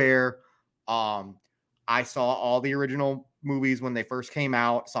all aware, I saw all the original movies when they first came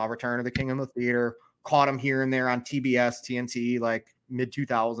out. Saw Return of the King in the theater. Caught them here and there on TBS, TNT, like mid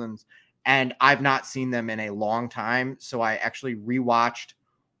 2000s, and I've not seen them in a long time. So I actually rewatched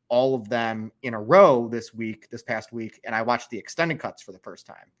all of them in a row this past week, and I watched the extended cuts for the first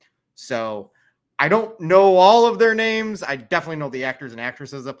time. So I don't know all of their names. I definitely know the actors and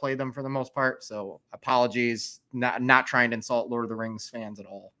actresses that played them for the most part. So apologies, not trying to insult Lord of the Rings fans at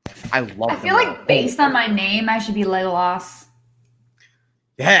all. I feel like based on my name, I should be Legolas.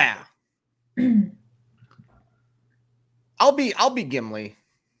 Yeah. I'll be Gimli.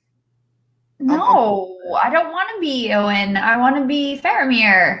 No, I don't want to be Eowyn. I want to be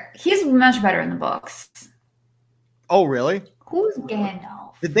Faramir. He's much better in the books. Oh, really? Who's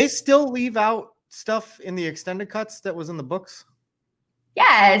Gandalf? Did they still leave out stuff in the extended cuts that was in the books?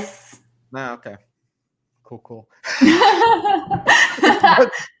 Yes. No, okay. Cool.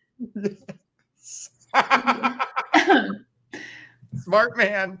 Smart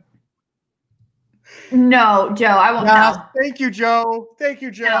man. No, Joe, I won't know. Thank you, Joe.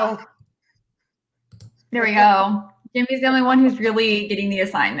 No. There we go. Jimmy's the only one who's really getting the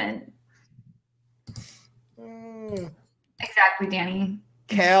assignment. Exactly, Danny.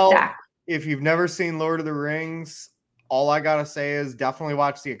 Cal, if you've never seen Lord of the Rings, all I gotta say is definitely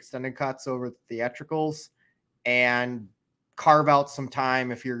watch the extended cuts over the theatricals and carve out some time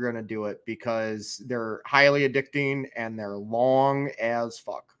if you're gonna do it, because they're highly addicting and they're long as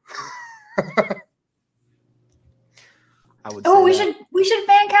fuck. We should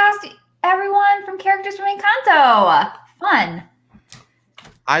fan cast everyone from characters from Encanto. Fun.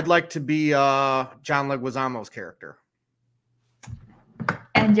 I'd like to be John Leguizamo's character.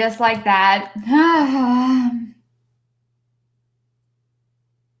 And just like that,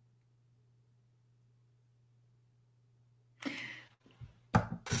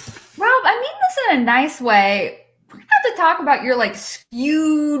 Rob, I mean this in a nice way. We're gonna have to talk about your like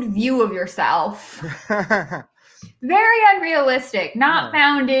skewed view of yourself. Very unrealistic, not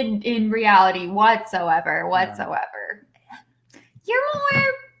founded in reality whatsoever. You're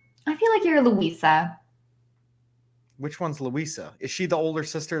more, I feel like you're Louisa. Which one's Louisa? Is she the older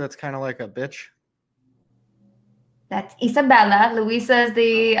sister that's kind of like a bitch? That's Isabella. Louisa is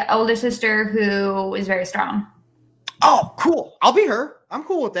the older sister who is very strong. Oh, cool. I'll be her. I'm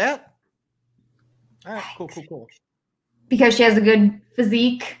cool with that. All right, cool. Because she has a good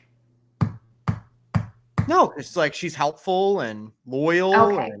physique? No, it's like she's helpful and loyal.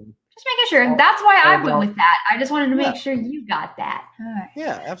 Okay. And, just making sure. That's why I went with that. I just wanted to make sure you got that. All right.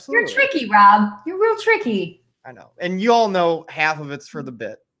 Yeah, absolutely. You're tricky, Rob. You're real tricky. I know. And you all know half of it's for the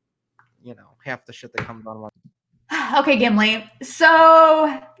bit. You know, half the shit that comes on one. Okay, Gimli.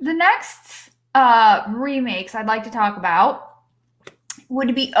 So the next remakes I'd like to talk about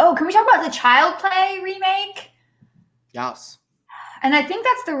would be, can we talk about the Child Play remake? Yes. And I think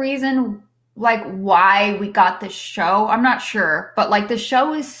that's the reason, like, why we got this show. I'm not sure, but like the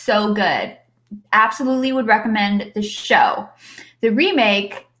show is so good. Absolutely would recommend the show. The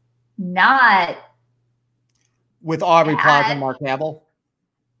remake, not with Aubrey Plaza and Mark Hamill.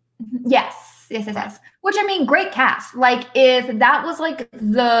 Yes. Which, I mean, great cast. Like, if that was like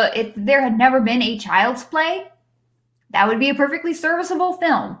if there had never been a Child's Play, that would be a perfectly serviceable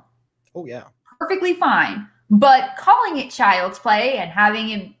film. Oh, yeah. Perfectly fine. But calling it Child's Play and having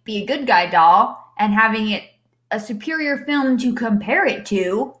it be a good guy doll and having it a superior film to compare it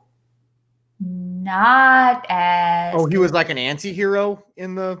to, not as... Oh, he was like an anti-hero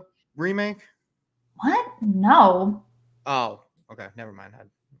in the remake? What? No. Oh, okay. Never mind.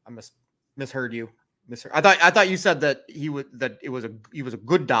 I misheard you. I thought you said that he was a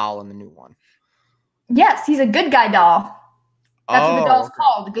good doll in the new one. Yes, he's a good guy doll. That's what the doll's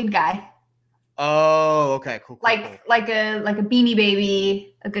called, the good guy. Oh, okay, cool. Like a Beanie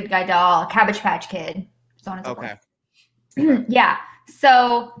Baby, a good guy doll, a Cabbage Patch Kid, so on and so forth. Okay. Yeah.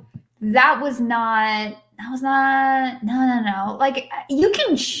 So that was not. No. Like, you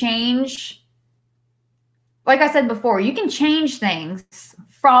can change. Like I said before, you can change things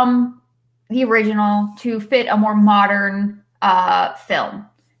from the original to fit a more modern film.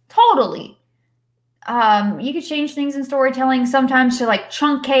 Totally. You could change things in storytelling sometimes to like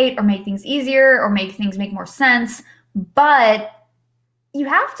truncate or make things easier or make things make more sense. But you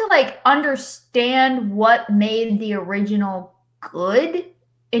have to like understand what made the original good,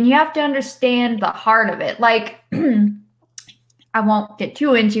 and you have to understand the heart of it. Like, I won't get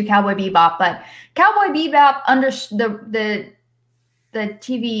too into Cowboy Bebop, but Cowboy Bebop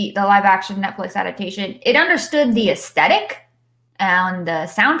the live action Netflix adaptation, it understood the aesthetic and the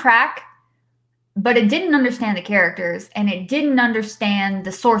soundtrack, but it didn't understand the characters and it didn't understand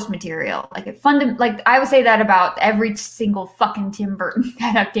the source material. Like I would say that about every single fucking Tim Burton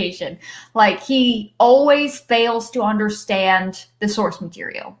adaptation. Like, he always fails to understand the source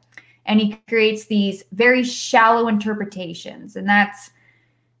material and he creates these very shallow interpretations, and that's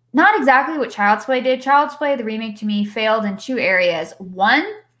not exactly what Child's Play did. Child's Play, the remake, to me, failed in two areas. One,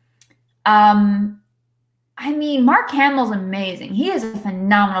 I mean, Mark Hamill's amazing. He is a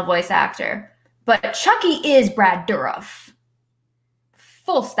phenomenal voice actor. But Chucky is Brad Dourif.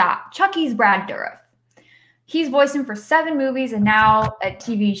 Full stop. Chucky's Brad Dourif. He's voiced him for 7 movies and now a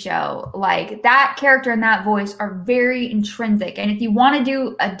TV show. Like, that character and that voice are very intrinsic. And if you want to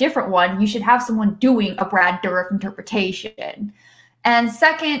do a different one, you should have someone doing a Brad Dourif interpretation. And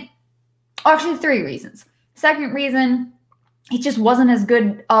second, actually 3 reasons. Second reason, it just wasn't as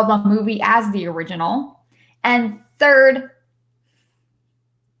good of a movie as the original. And third,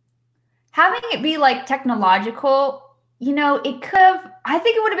 having it be like technological, you know, it could have, I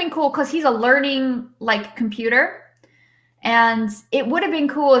think it would have been cool because he's a learning like computer. And it would have been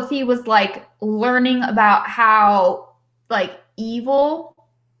cool if he was like learning about how like evil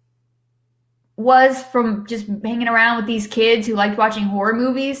was from just hanging around with these kids who liked watching horror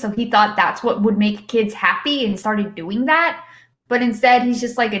movies. So he thought that's what would make kids happy and started doing that. But instead, he's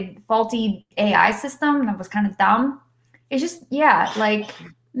just like a faulty AI system that was kind of dumb. It's just, yeah, like,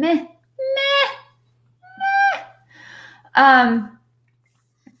 meh.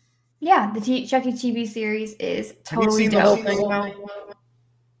 Yeah, the Chucky TV series is totally dope. Have you seen the whole thing now?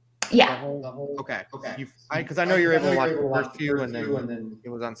 Yeah. Okay. Because I know you're able to watch the first few, and then it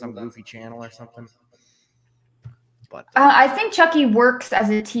was on some goofy channel or something. But I think Chucky works as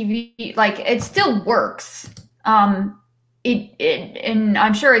a TV, like it still works. And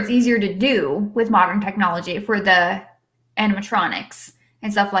I'm sure it's easier to do with modern technology for the animatronics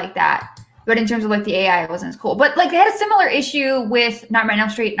and stuff like that. But in terms of like the AI, it wasn't as cool. But like they had a similar issue with Nightmare on Elm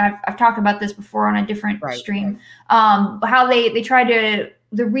Street, and I've talked about this before on a different stream. How they tried to,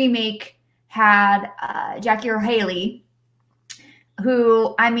 the remake had Jackie Earle Haley,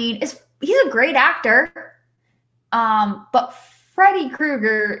 who I mean he's a great actor, but Freddy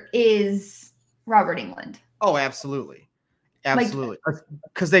Krueger is Robert Englund. Oh, absolutely.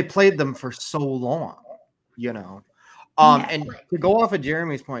 Because they played them for so long, you know. And to go off of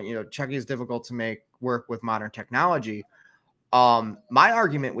Jeremy's point, you know, Chucky is difficult to make work with modern technology. My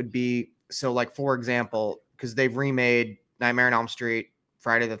argument would be, so like, for example, because they've remade Nightmare on Elm Street,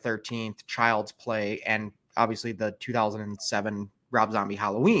 Friday the 13th, Child's Play, and obviously the 2007 Rob Zombie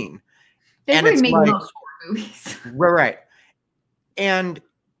Halloween. They've remade most horror movies. Right. And,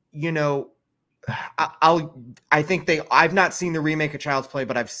 you know, I've not seen the remake of Child's Play,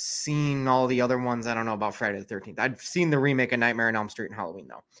 but I've seen all the other ones. I don't know about Friday the 13th. I've seen the remake of Nightmare on Elm Street and Halloween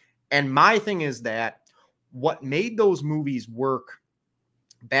though. And my thing is that what made those movies work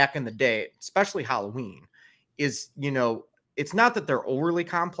back in the day, especially Halloween, is, you know, it's not that they're overly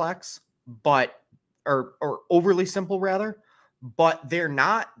complex, but or overly simple rather, but they're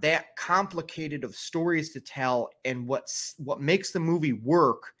not that complicated of stories to tell. And what makes the movie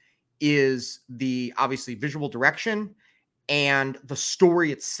work is the obviously visual direction and the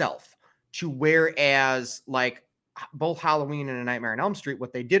story itself. To whereas like both Halloween and A Nightmare on Elm Street,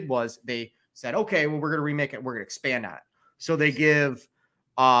 what they did was they said, okay, well, we're going to remake it. We're going to expand on it. So they give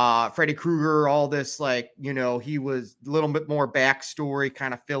Freddy Krueger all this, like, you know, he was a little bit more backstory,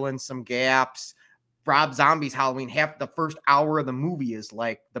 kind of fill in some gaps. Rob Zombie's Halloween, half the first hour of the movie is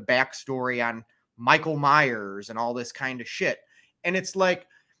like the backstory on Michael Myers and all this kind of shit. And it's like,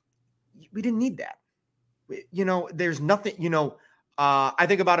 we didn't need that. You know, there's nothing, you know, I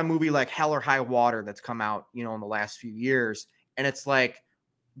think about a movie like Hell or High Water that's come out, you know, in the last few years. And it's like,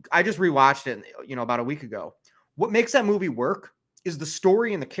 I just rewatched it, you know, about a week ago. What makes that movie work is the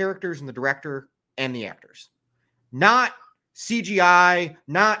story and the characters and the director and the actors. Not CGI,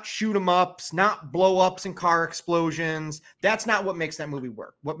 not shoot 'em ups, not blow ups and car explosions. That's not what makes that movie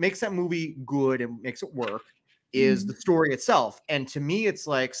work. What makes that movie good and makes it work is the story itself. And to me, it's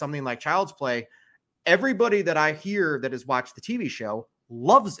like something like Child's Play. Everybody that I hear that has watched the TV show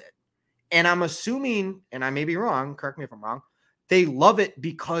loves it. And I'm assuming, and I may be wrong, correct me if I'm wrong, they love it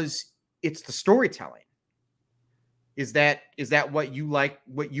because it's the storytelling. Is that what you like,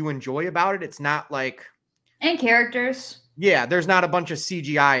 what you enjoy about it? It's not like... And characters. Yeah, there's not a bunch of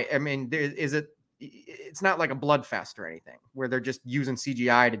CGI. I mean, it's not like a blood fest or anything where they're just using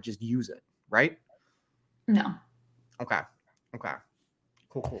CGI to just use it, right? No. Okay.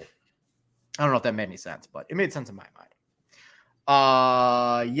 Cool. I don't know if that made any sense, but it made sense in my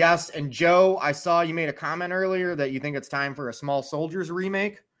mind. Yes, and Joe, I saw you made a comment earlier that you think it's time for a Small Soldiers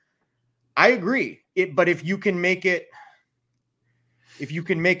remake. I agree. But if you can make it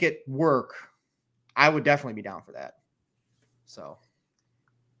work, I would definitely be down for that. So,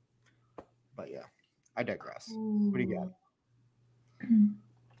 but yeah, I digress. What do you got?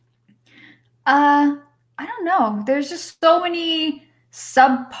 I don't know. There's just so many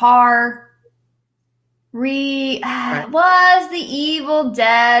subpar was The Evil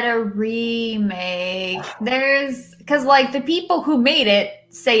Dead a remake? Because like the people who made it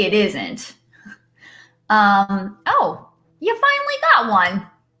say it isn't. Oh, you finally got one.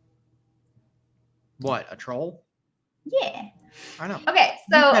 What, a troll? Yeah. I know. Okay,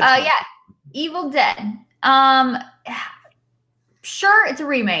 so yeah, Evil Dead. Sure, it's a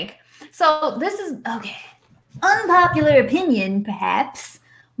remake. So this is okay. Unpopular opinion, perhaps.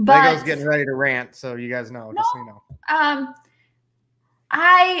 But Lego's getting ready to rant, so you guys know. Just so you know.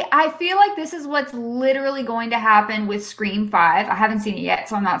 I feel like this is what's literally going to happen with Scream 5. I haven't seen it yet,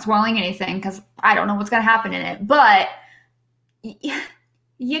 so I'm not spoiling anything because I don't know what's going to happen in it. But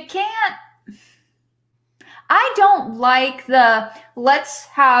you can't. I don't like let's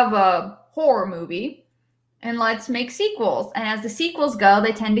have a horror movie and let's make sequels. And as the sequels go,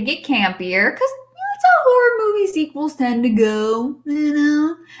 they tend to get campier because that's how horror movie sequels tend to go, you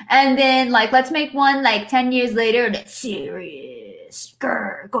know? And then, like, let's make one, like, 10 years later and it's serious.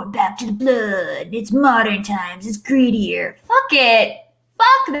 Grr, going back to the blood. It's modern times. It's grittier. Fuck it.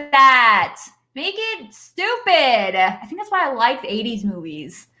 Fuck that. Make it stupid. I think that's why I like the 80s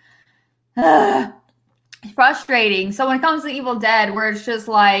movies. Frustrating. So when it comes to Evil Dead, where it's just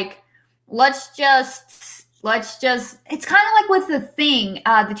like, let's just it's kind of like with The Thing,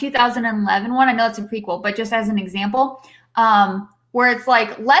 the 2011 one. I know it's a prequel, but just as an example, where it's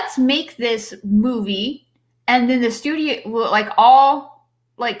like, let's make this movie, and then the studio, like all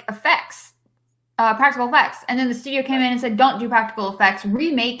like effects, practical effects. And then the studio came in and said, don't do practical effects,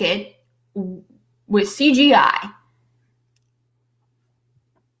 remake it with CGI.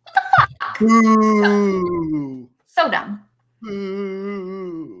 What the fuck? Ooh. So dumb.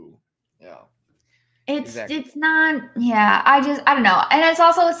 Ooh. Yeah. It's not, yeah, I don't know. And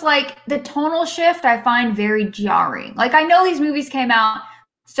it's like the tonal shift I find very jarring. Like, I know these movies came out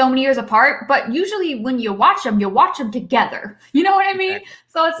so many years apart, but usually when you watch them together. You know what I mean? Exactly.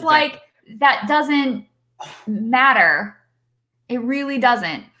 So it's like, that doesn't matter. It really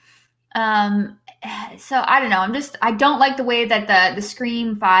doesn't. So I don't know. I don't like the way that the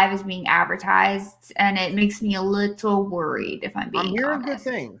Scream 5 is being advertised, and it makes me a little worried, if I'm being honest. I'm hearing good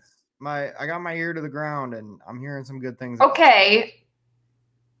things. I got my ear to the ground, and I'm hearing some good things. Okay.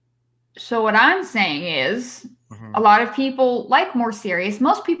 So what I'm saying is, a lot of people like more serious.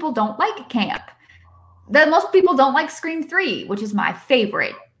 Most people don't like camp. Most people don't like Scream 3, which is my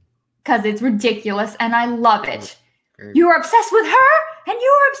favorite, because it's ridiculous and I love it. You are obsessed with her, and you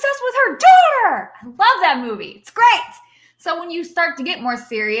are obsessed with her daughter. I love that movie. It's great. So when you start to get more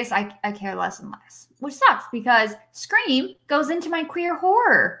serious, I care less and less, which sucks because Scream goes into my queer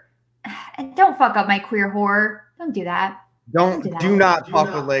horror. And don't fuck up my queer horror. Don't do that. Do not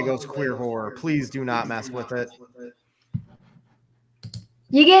fuck with Lego's queer horror. Please do not mess with it.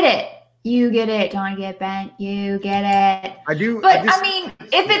 You get it. You get it. Don't get bent. You get it. I do. But I mean,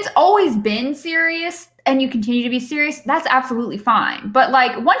 if it's always been serious and you continue to be serious, that's absolutely fine. But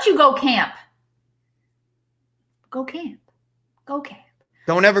like, once you go camp. Go camp.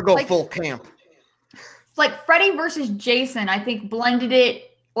 Don't ever go full camp. Like Freddy versus Jason, I think blended it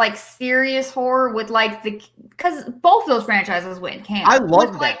like serious horror with like because both those franchises went camp. I love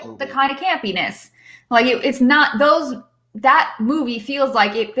with, like the kind of campiness. Like it's not those. That movie feels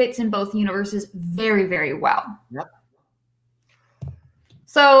like it fits in both universes very, very well. Yep.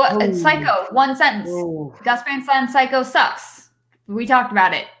 So Psycho, one sentence. Gus Van Sant Psycho sucks. We talked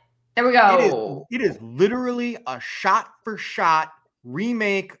about it. There we go. It is literally a shot-for-shot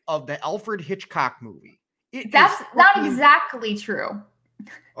remake of the Alfred Hitchcock movie. That's not exactly true.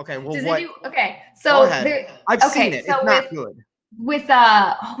 Okay, well, so I've seen it. So it's not good. With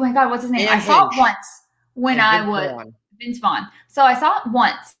oh my god, what's his name? I saw it once when I was Vince Vaughn. So I saw it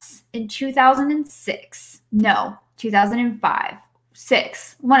once in 2006. No, 2005,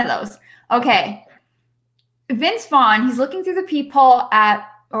 6. One of those. Okay. Vince Vaughn, he's looking through the peephole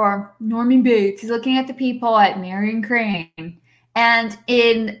or Norman Bates. He's looking at the peephole at Marion Crane. And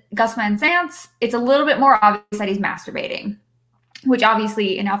in Gus Van Sant's, it's a little bit more obvious that he's masturbating, which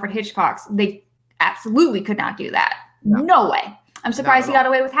obviously in Alfred Hitchcock's, they absolutely could not do that. No way. I'm surprised he got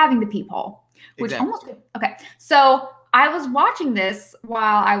away with having the peephole, which almost good. Okay. So I was watching this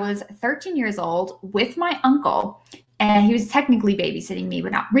while I was 13 years old with my uncle, and he was technically babysitting me,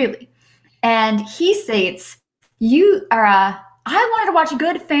 but not really. And he states, I wanted to watch a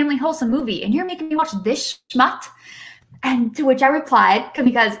good family wholesome movie, and you're making me watch this schmutt? And to which I replied,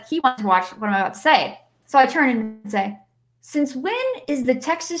 because he wanted to watch what I'm about to say. So I turn and say, since when is the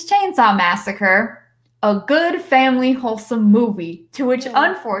Texas Chainsaw Massacre a good family wholesome movie? To which,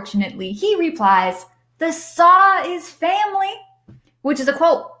 unfortunately, he replies, the Saw is family, which is a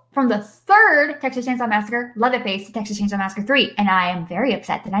quote from the third Texas Chainsaw Massacre, Leatherface, Texas Chainsaw Massacre 3. And I am very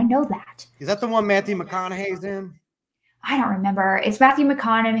upset that I know that. Is that the one Matthew McConaughey's in? I don't remember. It's Matthew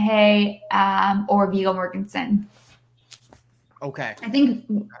McConaughey or Viggo Mortensen. Okay. I think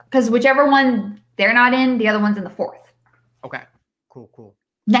because whichever one they're not in, the other one's in the fourth. Okay. Cool.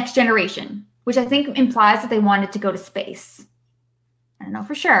 Next Generation, which I think implies that they wanted to go to space. I don't know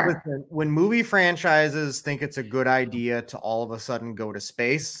for sure. Listen, when movie franchises think it's a good idea to all of a sudden go to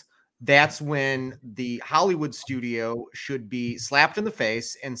space, that's when the Hollywood studio should be slapped in the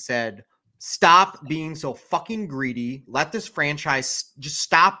face and said, stop being so fucking greedy. Let this franchise, just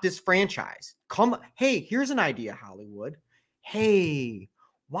stop this franchise. Hey, here's an idea, Hollywood. Hey,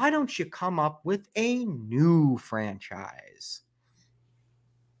 why don't you come up with a new franchise?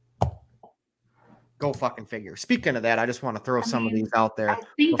 Go fucking figure. Speaking of that, I just want to throw some of these out there. I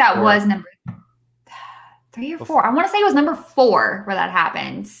think that was number 3 or 4. I want to say it was number 4 where that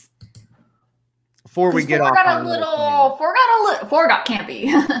happens. Before we get off on 4 got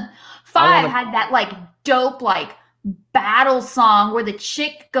campy. 5 had that like dope like battle song where the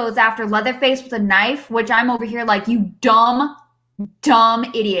chick goes after Leatherface with a knife, which I'm over here like, you dumb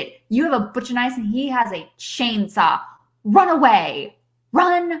idiot. You have a butcher knife and he has a chainsaw. Run away.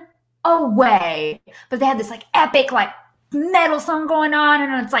 Run away. But they had this like epic like metal song going on,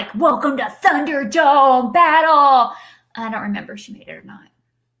 and it's like "Welcome to Thunderdome Battle." I don't remember if she made it or not.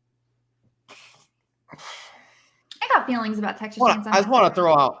 I got feelings about Texas Chainsaw Massacre. I just want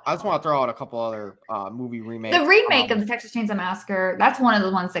to throw out a couple other movie remakes. The remake of the Texas Chainsaw Massacre, that's one of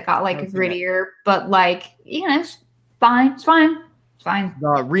the ones that got like grittier, but like, you know, it's fine. It's fine. It's fine.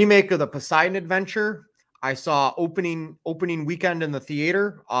 The remake of the Poseidon Adventure, I saw opening weekend in the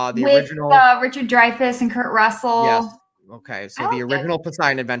theater. The With original Richard Dreyfuss and Kurt Russell. Yes. Okay, so the original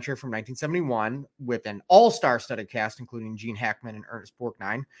Poseidon Adventure from 1971 with an all-star studded cast, including Gene Hackman and Ernest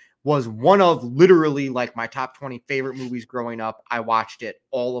Borgnine, was one of literally like my top 20 favorite movies growing up. I watched it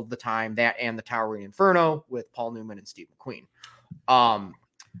all of the time, that and The Towering Inferno with Paul Newman and Steve McQueen.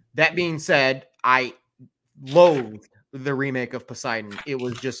 That being said, I loathed the remake of Poseidon. It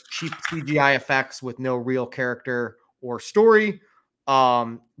was just cheap CGI effects with no real character or story.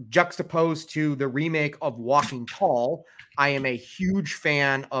 Juxtaposed to the remake of Walking Tall, I am a huge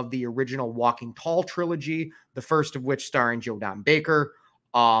fan of the original Walking Tall trilogy, the first of which starring Joe Don Baker,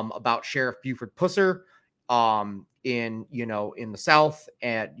 about Sheriff Buford Pusser, in the South,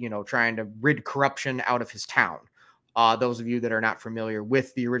 and trying to rid corruption out of his town. Those of you that are not familiar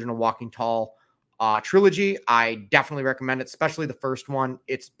with the original Walking Tall trilogy, I definitely recommend it, especially the first one.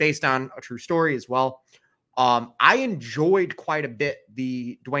 It's based on a true story as well. I enjoyed quite a bit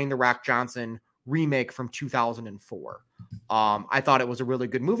the Dwayne "The Rock" Johnson remake from 2004. I thought it was a really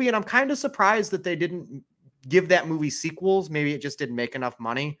good movie, and I'm kind of surprised that they didn't give that movie sequels. Maybe it just didn't make enough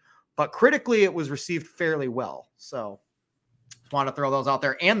money, but critically it was received fairly well. So just want to throw those out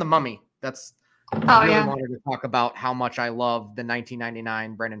there. And The Mummy. I wanted to talk about how much I love the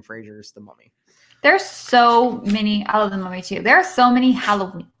 1999 Brendan Fraser's The Mummy. There's so many. I love The Mummy too. There are so many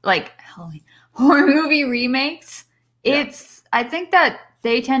Halloween horror movie remakes. I think that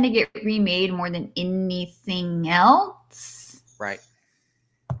they tend to get remade more than anything else. Right.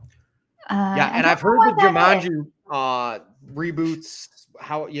 And I've heard the Jumanji reboots.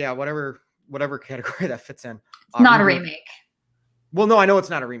 Whatever category that fits in. Not a remake. Well, no, I know it's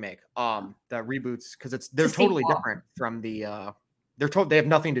not a remake. The reboots, because they're totally different from the. They have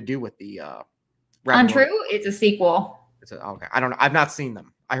nothing to do with the. Untrue. It's a sequel. Okay. I don't know. I've not seen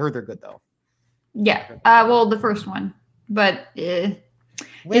them. I heard they're good though. Yeah. Well, the first one, but if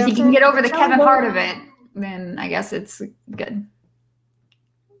you can get over the Kevin Hart of it, then I guess it's good.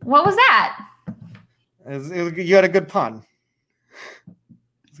 What was that? You had a good pun.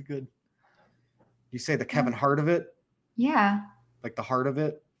 It's a good. You say the Kevin Hart of it? Yeah. Like the heart of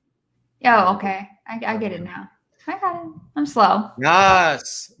it? Oh, okay. I get it now. I got it. I'm slow.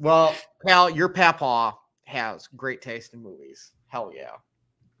 Yes. Well, Cal, your papa has great taste in movies. Hell yeah.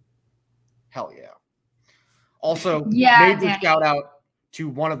 Hell yeah. Also, major shout out to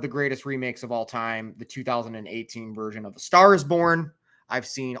one of the greatest remakes of all time, the 2018 version of A Star is Born. I've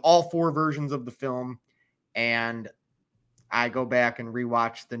seen all 4 versions of the film, and I go back and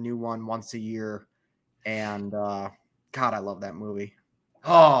rewatch the new one once a year. And God, I love that movie.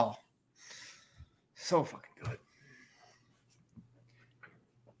 Oh, so fucking good.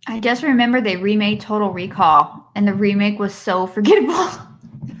 I just remember they remade Total Recall, and the remake was so forgettable.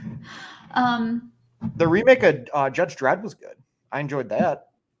 The remake of Judge Dredd was good. I enjoyed that.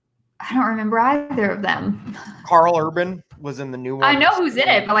 I don't remember either of them. Karl Urban was in the new one. I know who's in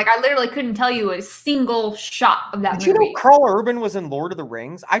it, but I literally couldn't tell you a single shot of that movie. Did you know Karl Urban was in Lord of the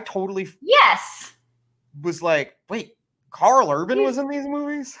Rings? I totally was like, wait, Karl Urban was in these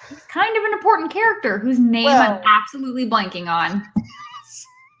movies? He's kind of an important character whose name I'm absolutely blanking on.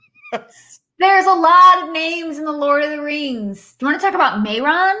 There's a lot of names in the Lord of the Rings. Do you want to talk about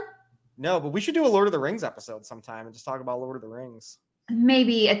Mehran? No, but we should do a Lord of the Rings episode sometime and just talk about Lord of the Rings.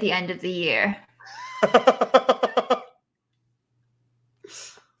 Maybe at the end of the year.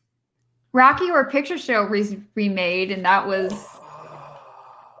 Rocky Horror Picture Show remade, and that was...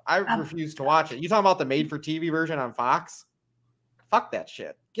 I refuse to watch it. You talking about the made-for-TV version on Fox? Fuck that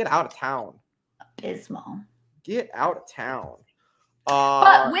shit. Get out of town. Abysmal. Get out of town.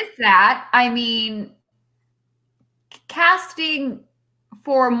 But with that, I mean, casting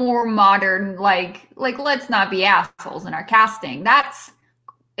for more modern, like let's not be assholes in our casting. That's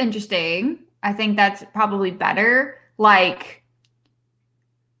interesting. I think that's probably better. Like,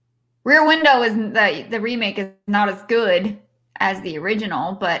 Rear Window isn't the remake is not as good as the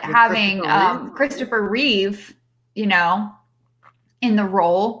original, but with having Christopher Reeve, in the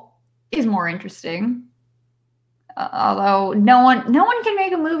role is more interesting. Although no one can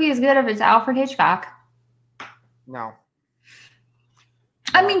make a movie as good if it's Alfred Hitchcock. No.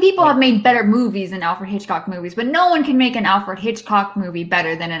 I mean, people have made better movies than Alfred Hitchcock movies, but no one can make an Alfred Hitchcock movie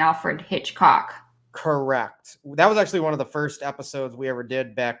better than an Alfred Hitchcock. Correct. That was actually one of the first episodes we ever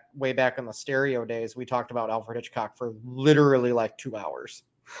did way back in the stereo days. We talked about Alfred Hitchcock for literally like 2 hours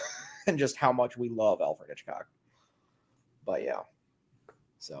and just how much we love Alfred Hitchcock. But yeah.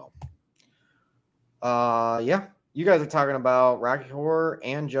 So, yeah, you guys are talking about Rocky Horror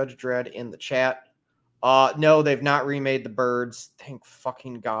and Judge Dredd in the chat. No, they've not remade The Birds. Thank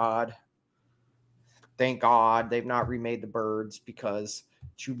fucking God. Thank God they've not remade The Birds because,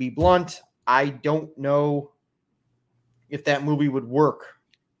 to be blunt, I don't know if that movie would work.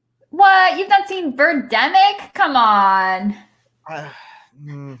 What? You've not seen Birdemic? Come on.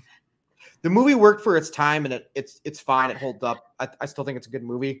 The movie worked for its time, and it's fine. It holds up. I still think it's a good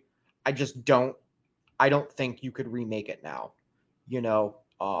movie. I don't think you could remake it now. You know,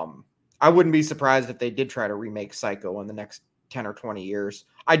 I wouldn't be surprised if they did try to remake Psycho in the next 10 or 20 years.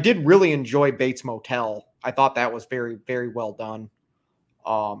 I did really enjoy Bates Motel. I thought that was very, very well done.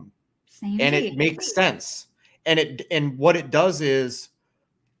 And it makes sense. And what it does is,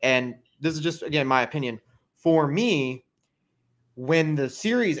 and this is just, again, my opinion, for me, when the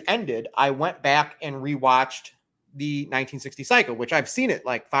series ended, I went back and rewatched the 1960 Psycho, which I've seen it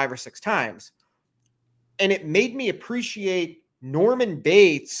like 5 or 6 times. And it made me appreciate Norman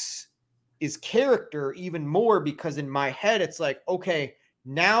Bates' character even more, because in my head, it's like, okay,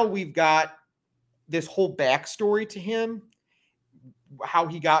 now we've got this whole backstory to him, how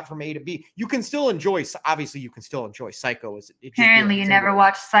he got from A to B. You can still enjoy, obviously you can still enjoy Psycho. Apparently you never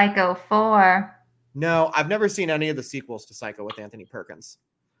watched Psycho 4. No, I've never seen any of the sequels to Psycho with Anthony Perkins.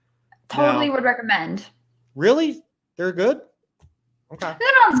 Totally would recommend. Really? They're good? Okay.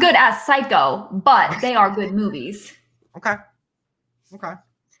 They're not as good as Psycho, but they are good movies. Okay.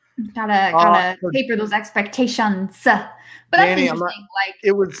 Gotta taper those expectations. But that's Danny, interesting. Like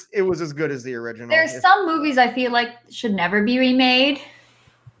it was as good as the original. There's some movies I feel like should never be remade.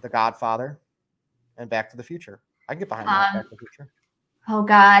 The Godfather and Back to the Future. I can get behind that. Back to the Future. Oh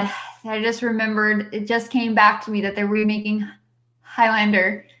God, I just remembered. It just came back to me that they're remaking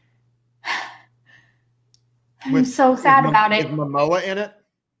Highlander. I'm so sad about it. Is Momoa in it?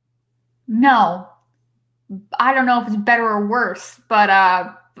 No, I don't know if it's better or worse, but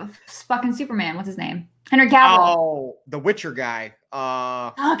fucking Superman. What's his name? Henry Cavill. Oh, the Witcher guy.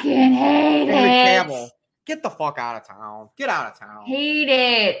 Fucking hate Henry it. Cavill. Get the fuck out of town. Get out of town. Hate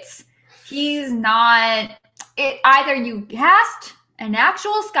it. He's not. Either you cast an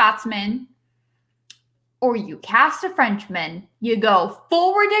actual Scotsman or you cast a Frenchman. You go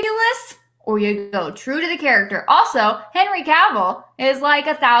full ridiculous or you go true to the character. Also, Henry Cavill is like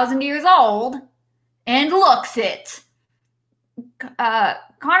 1,000 years old and looks it.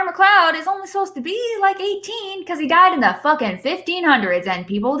 Connor McLeod is only supposed to be like 18 because he died in the fucking 1500s and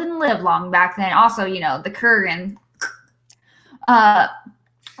people didn't live long back then. Also, you know, the Kurgan.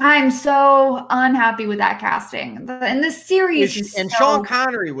 I'm so unhappy with that casting. And this series Sean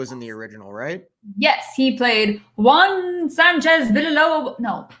Connery was in the original, right? Yes, he played Juan Sanchez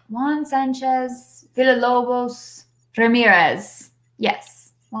Villalobos Ramirez.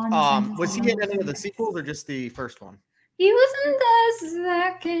 Yes. Was he in any of the sequels or just the first one? He was in the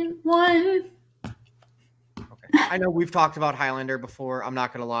second one. Okay. I know we've talked about Highlander before. I'm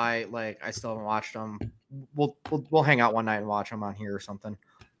not gonna lie, like I still haven't watched them. We'll hang out one night and watch them on here or something.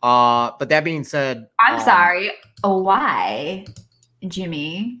 But that being said, I'm sorry. Why,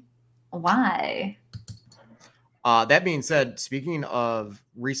 Jimmy? Why? That being said, speaking of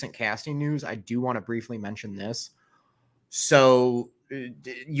recent casting news, I do want to briefly mention this. So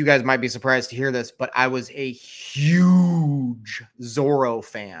you guys might be surprised to hear this, but I was a huge Zorro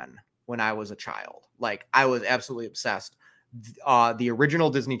fan when I was a child. Like I was absolutely obsessed. The original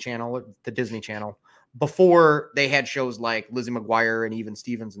Disney Channel, the Disney Channel, before they had shows like Lizzie McGuire and Even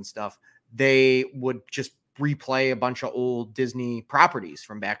Stevens and stuff, they would just replay a bunch of old Disney properties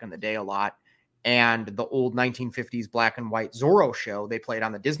from back in the day a lot. And the old 1950s black and white Zorro show, they played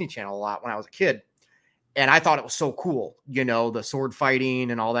on the Disney Channel a lot when I was a kid. And I thought it was so cool, you know, the sword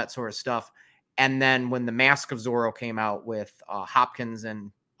fighting and all that sort of stuff. And then when The Mask of Zorro came out with Hopkins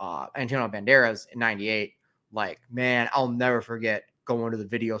and Antonio Banderas in 98, like, man, I'll never forget going to the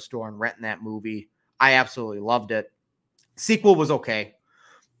video store and renting that movie. I absolutely loved it. Sequel was okay.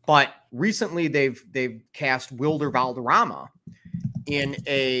 But recently they've cast Wilder Valderrama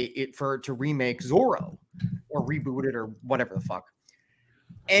to remake Zorro or reboot it or whatever the fuck.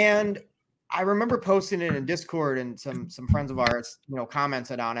 And I remember posting it in Discord and some friends of ours, you know,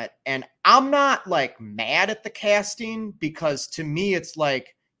 commented on it. And I'm not like mad at the casting because to me, it's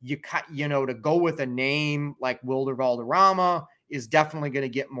like, you know, to go with a name like Wilder Valderrama, is definitely going to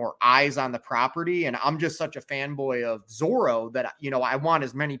get more eyes on the property. And I'm just such a fanboy of Zorro that, I want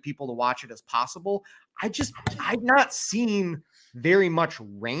as many people to watch it as possible. I've not seen very much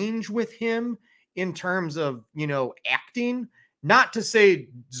range with him in terms of, acting. Not to say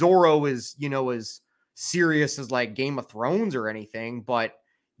Zorro is, as serious as like Game of Thrones or anything, but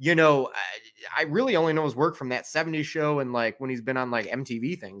I really only know his work from that 70s show and like when he's been on like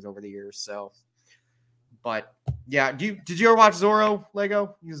MTV things over the years. So, but yeah, did you ever watch Zorro,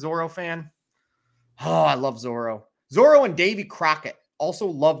 Lego? You a Zorro fan? Oh, I love Zorro. Zorro and Davy Crockett. Also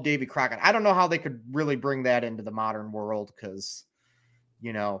love Davy Crockett. I don't know how they could really bring that into the modern world because,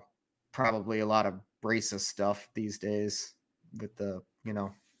 probably a lot of racist stuff these days with the,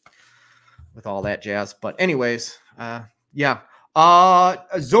 with all that jazz. But anyways, yeah.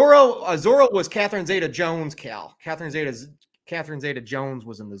 Zorro was Catherine Zeta-Jones, Cal. Catherine Zeta-Jones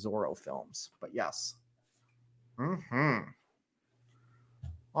was in the Zorro films. But yes.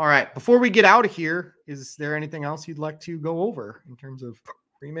 All right. Before we get out of here, is there anything else you'd like to go over in terms of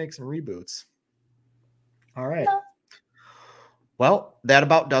remakes and reboots? All right. Well, that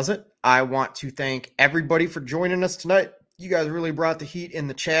about does it. I want to thank everybody for joining us tonight. You guys really brought the heat in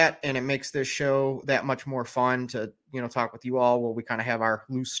the chat, and it makes this show that much more fun to, talk with you all while we kind of have our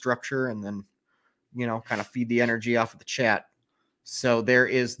loose structure and then, kind of feed the energy off of the chat. So there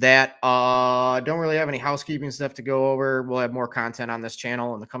is that. Don't really have any housekeeping stuff to go over. We'll have more content on this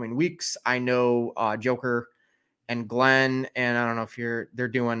channel in the coming weeks. I know Joker and Glenn, and I don't know if they're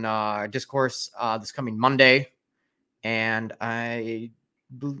doing Discourse this coming Monday. And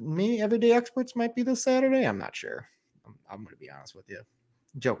maybe Everyday Experts might be this Saturday. I'm not sure. I'm going to be honest with you.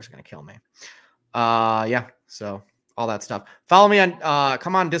 Joker's going to kill me. Yeah. So all that stuff. Follow me on,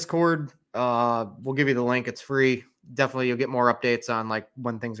 come on Discord. We'll give you the link. It's free. Definitely you'll get more updates on like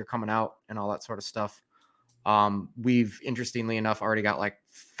when things are coming out and all that sort of stuff. We've interestingly enough already got like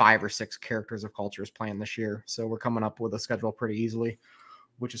 5 or 6 characters of cultures playing this year. So we're coming up with a schedule pretty easily,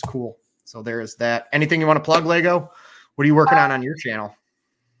 which is cool. So there is that. Anything you want to plug, Lego? What are you working on your channel?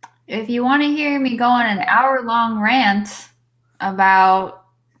 If you want to hear me go on an hour-long rant about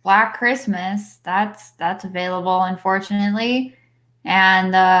Black Christmas, that's available, unfortunately.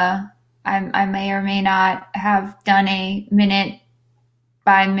 And I may or may not have done a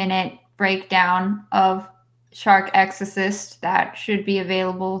minute-by-minute breakdown of Shark Exorcist that should be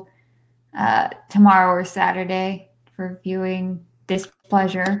available tomorrow or Saturday for viewing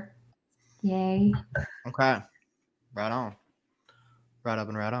displeasure. Yay. Okay. Right on. Right up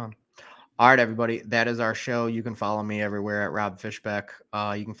and right on. All right, everybody. That is our show. You can follow me everywhere at Rob Fishbeck.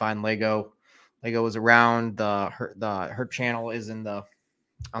 You can find Lego. Lego is around. Her channel is on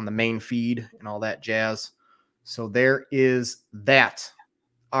the main feed and all that jazz. So there is that.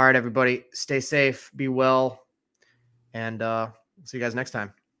 All right, everybody. Stay safe. Be well. And see you guys next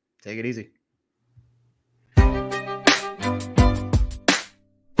time. Take it easy.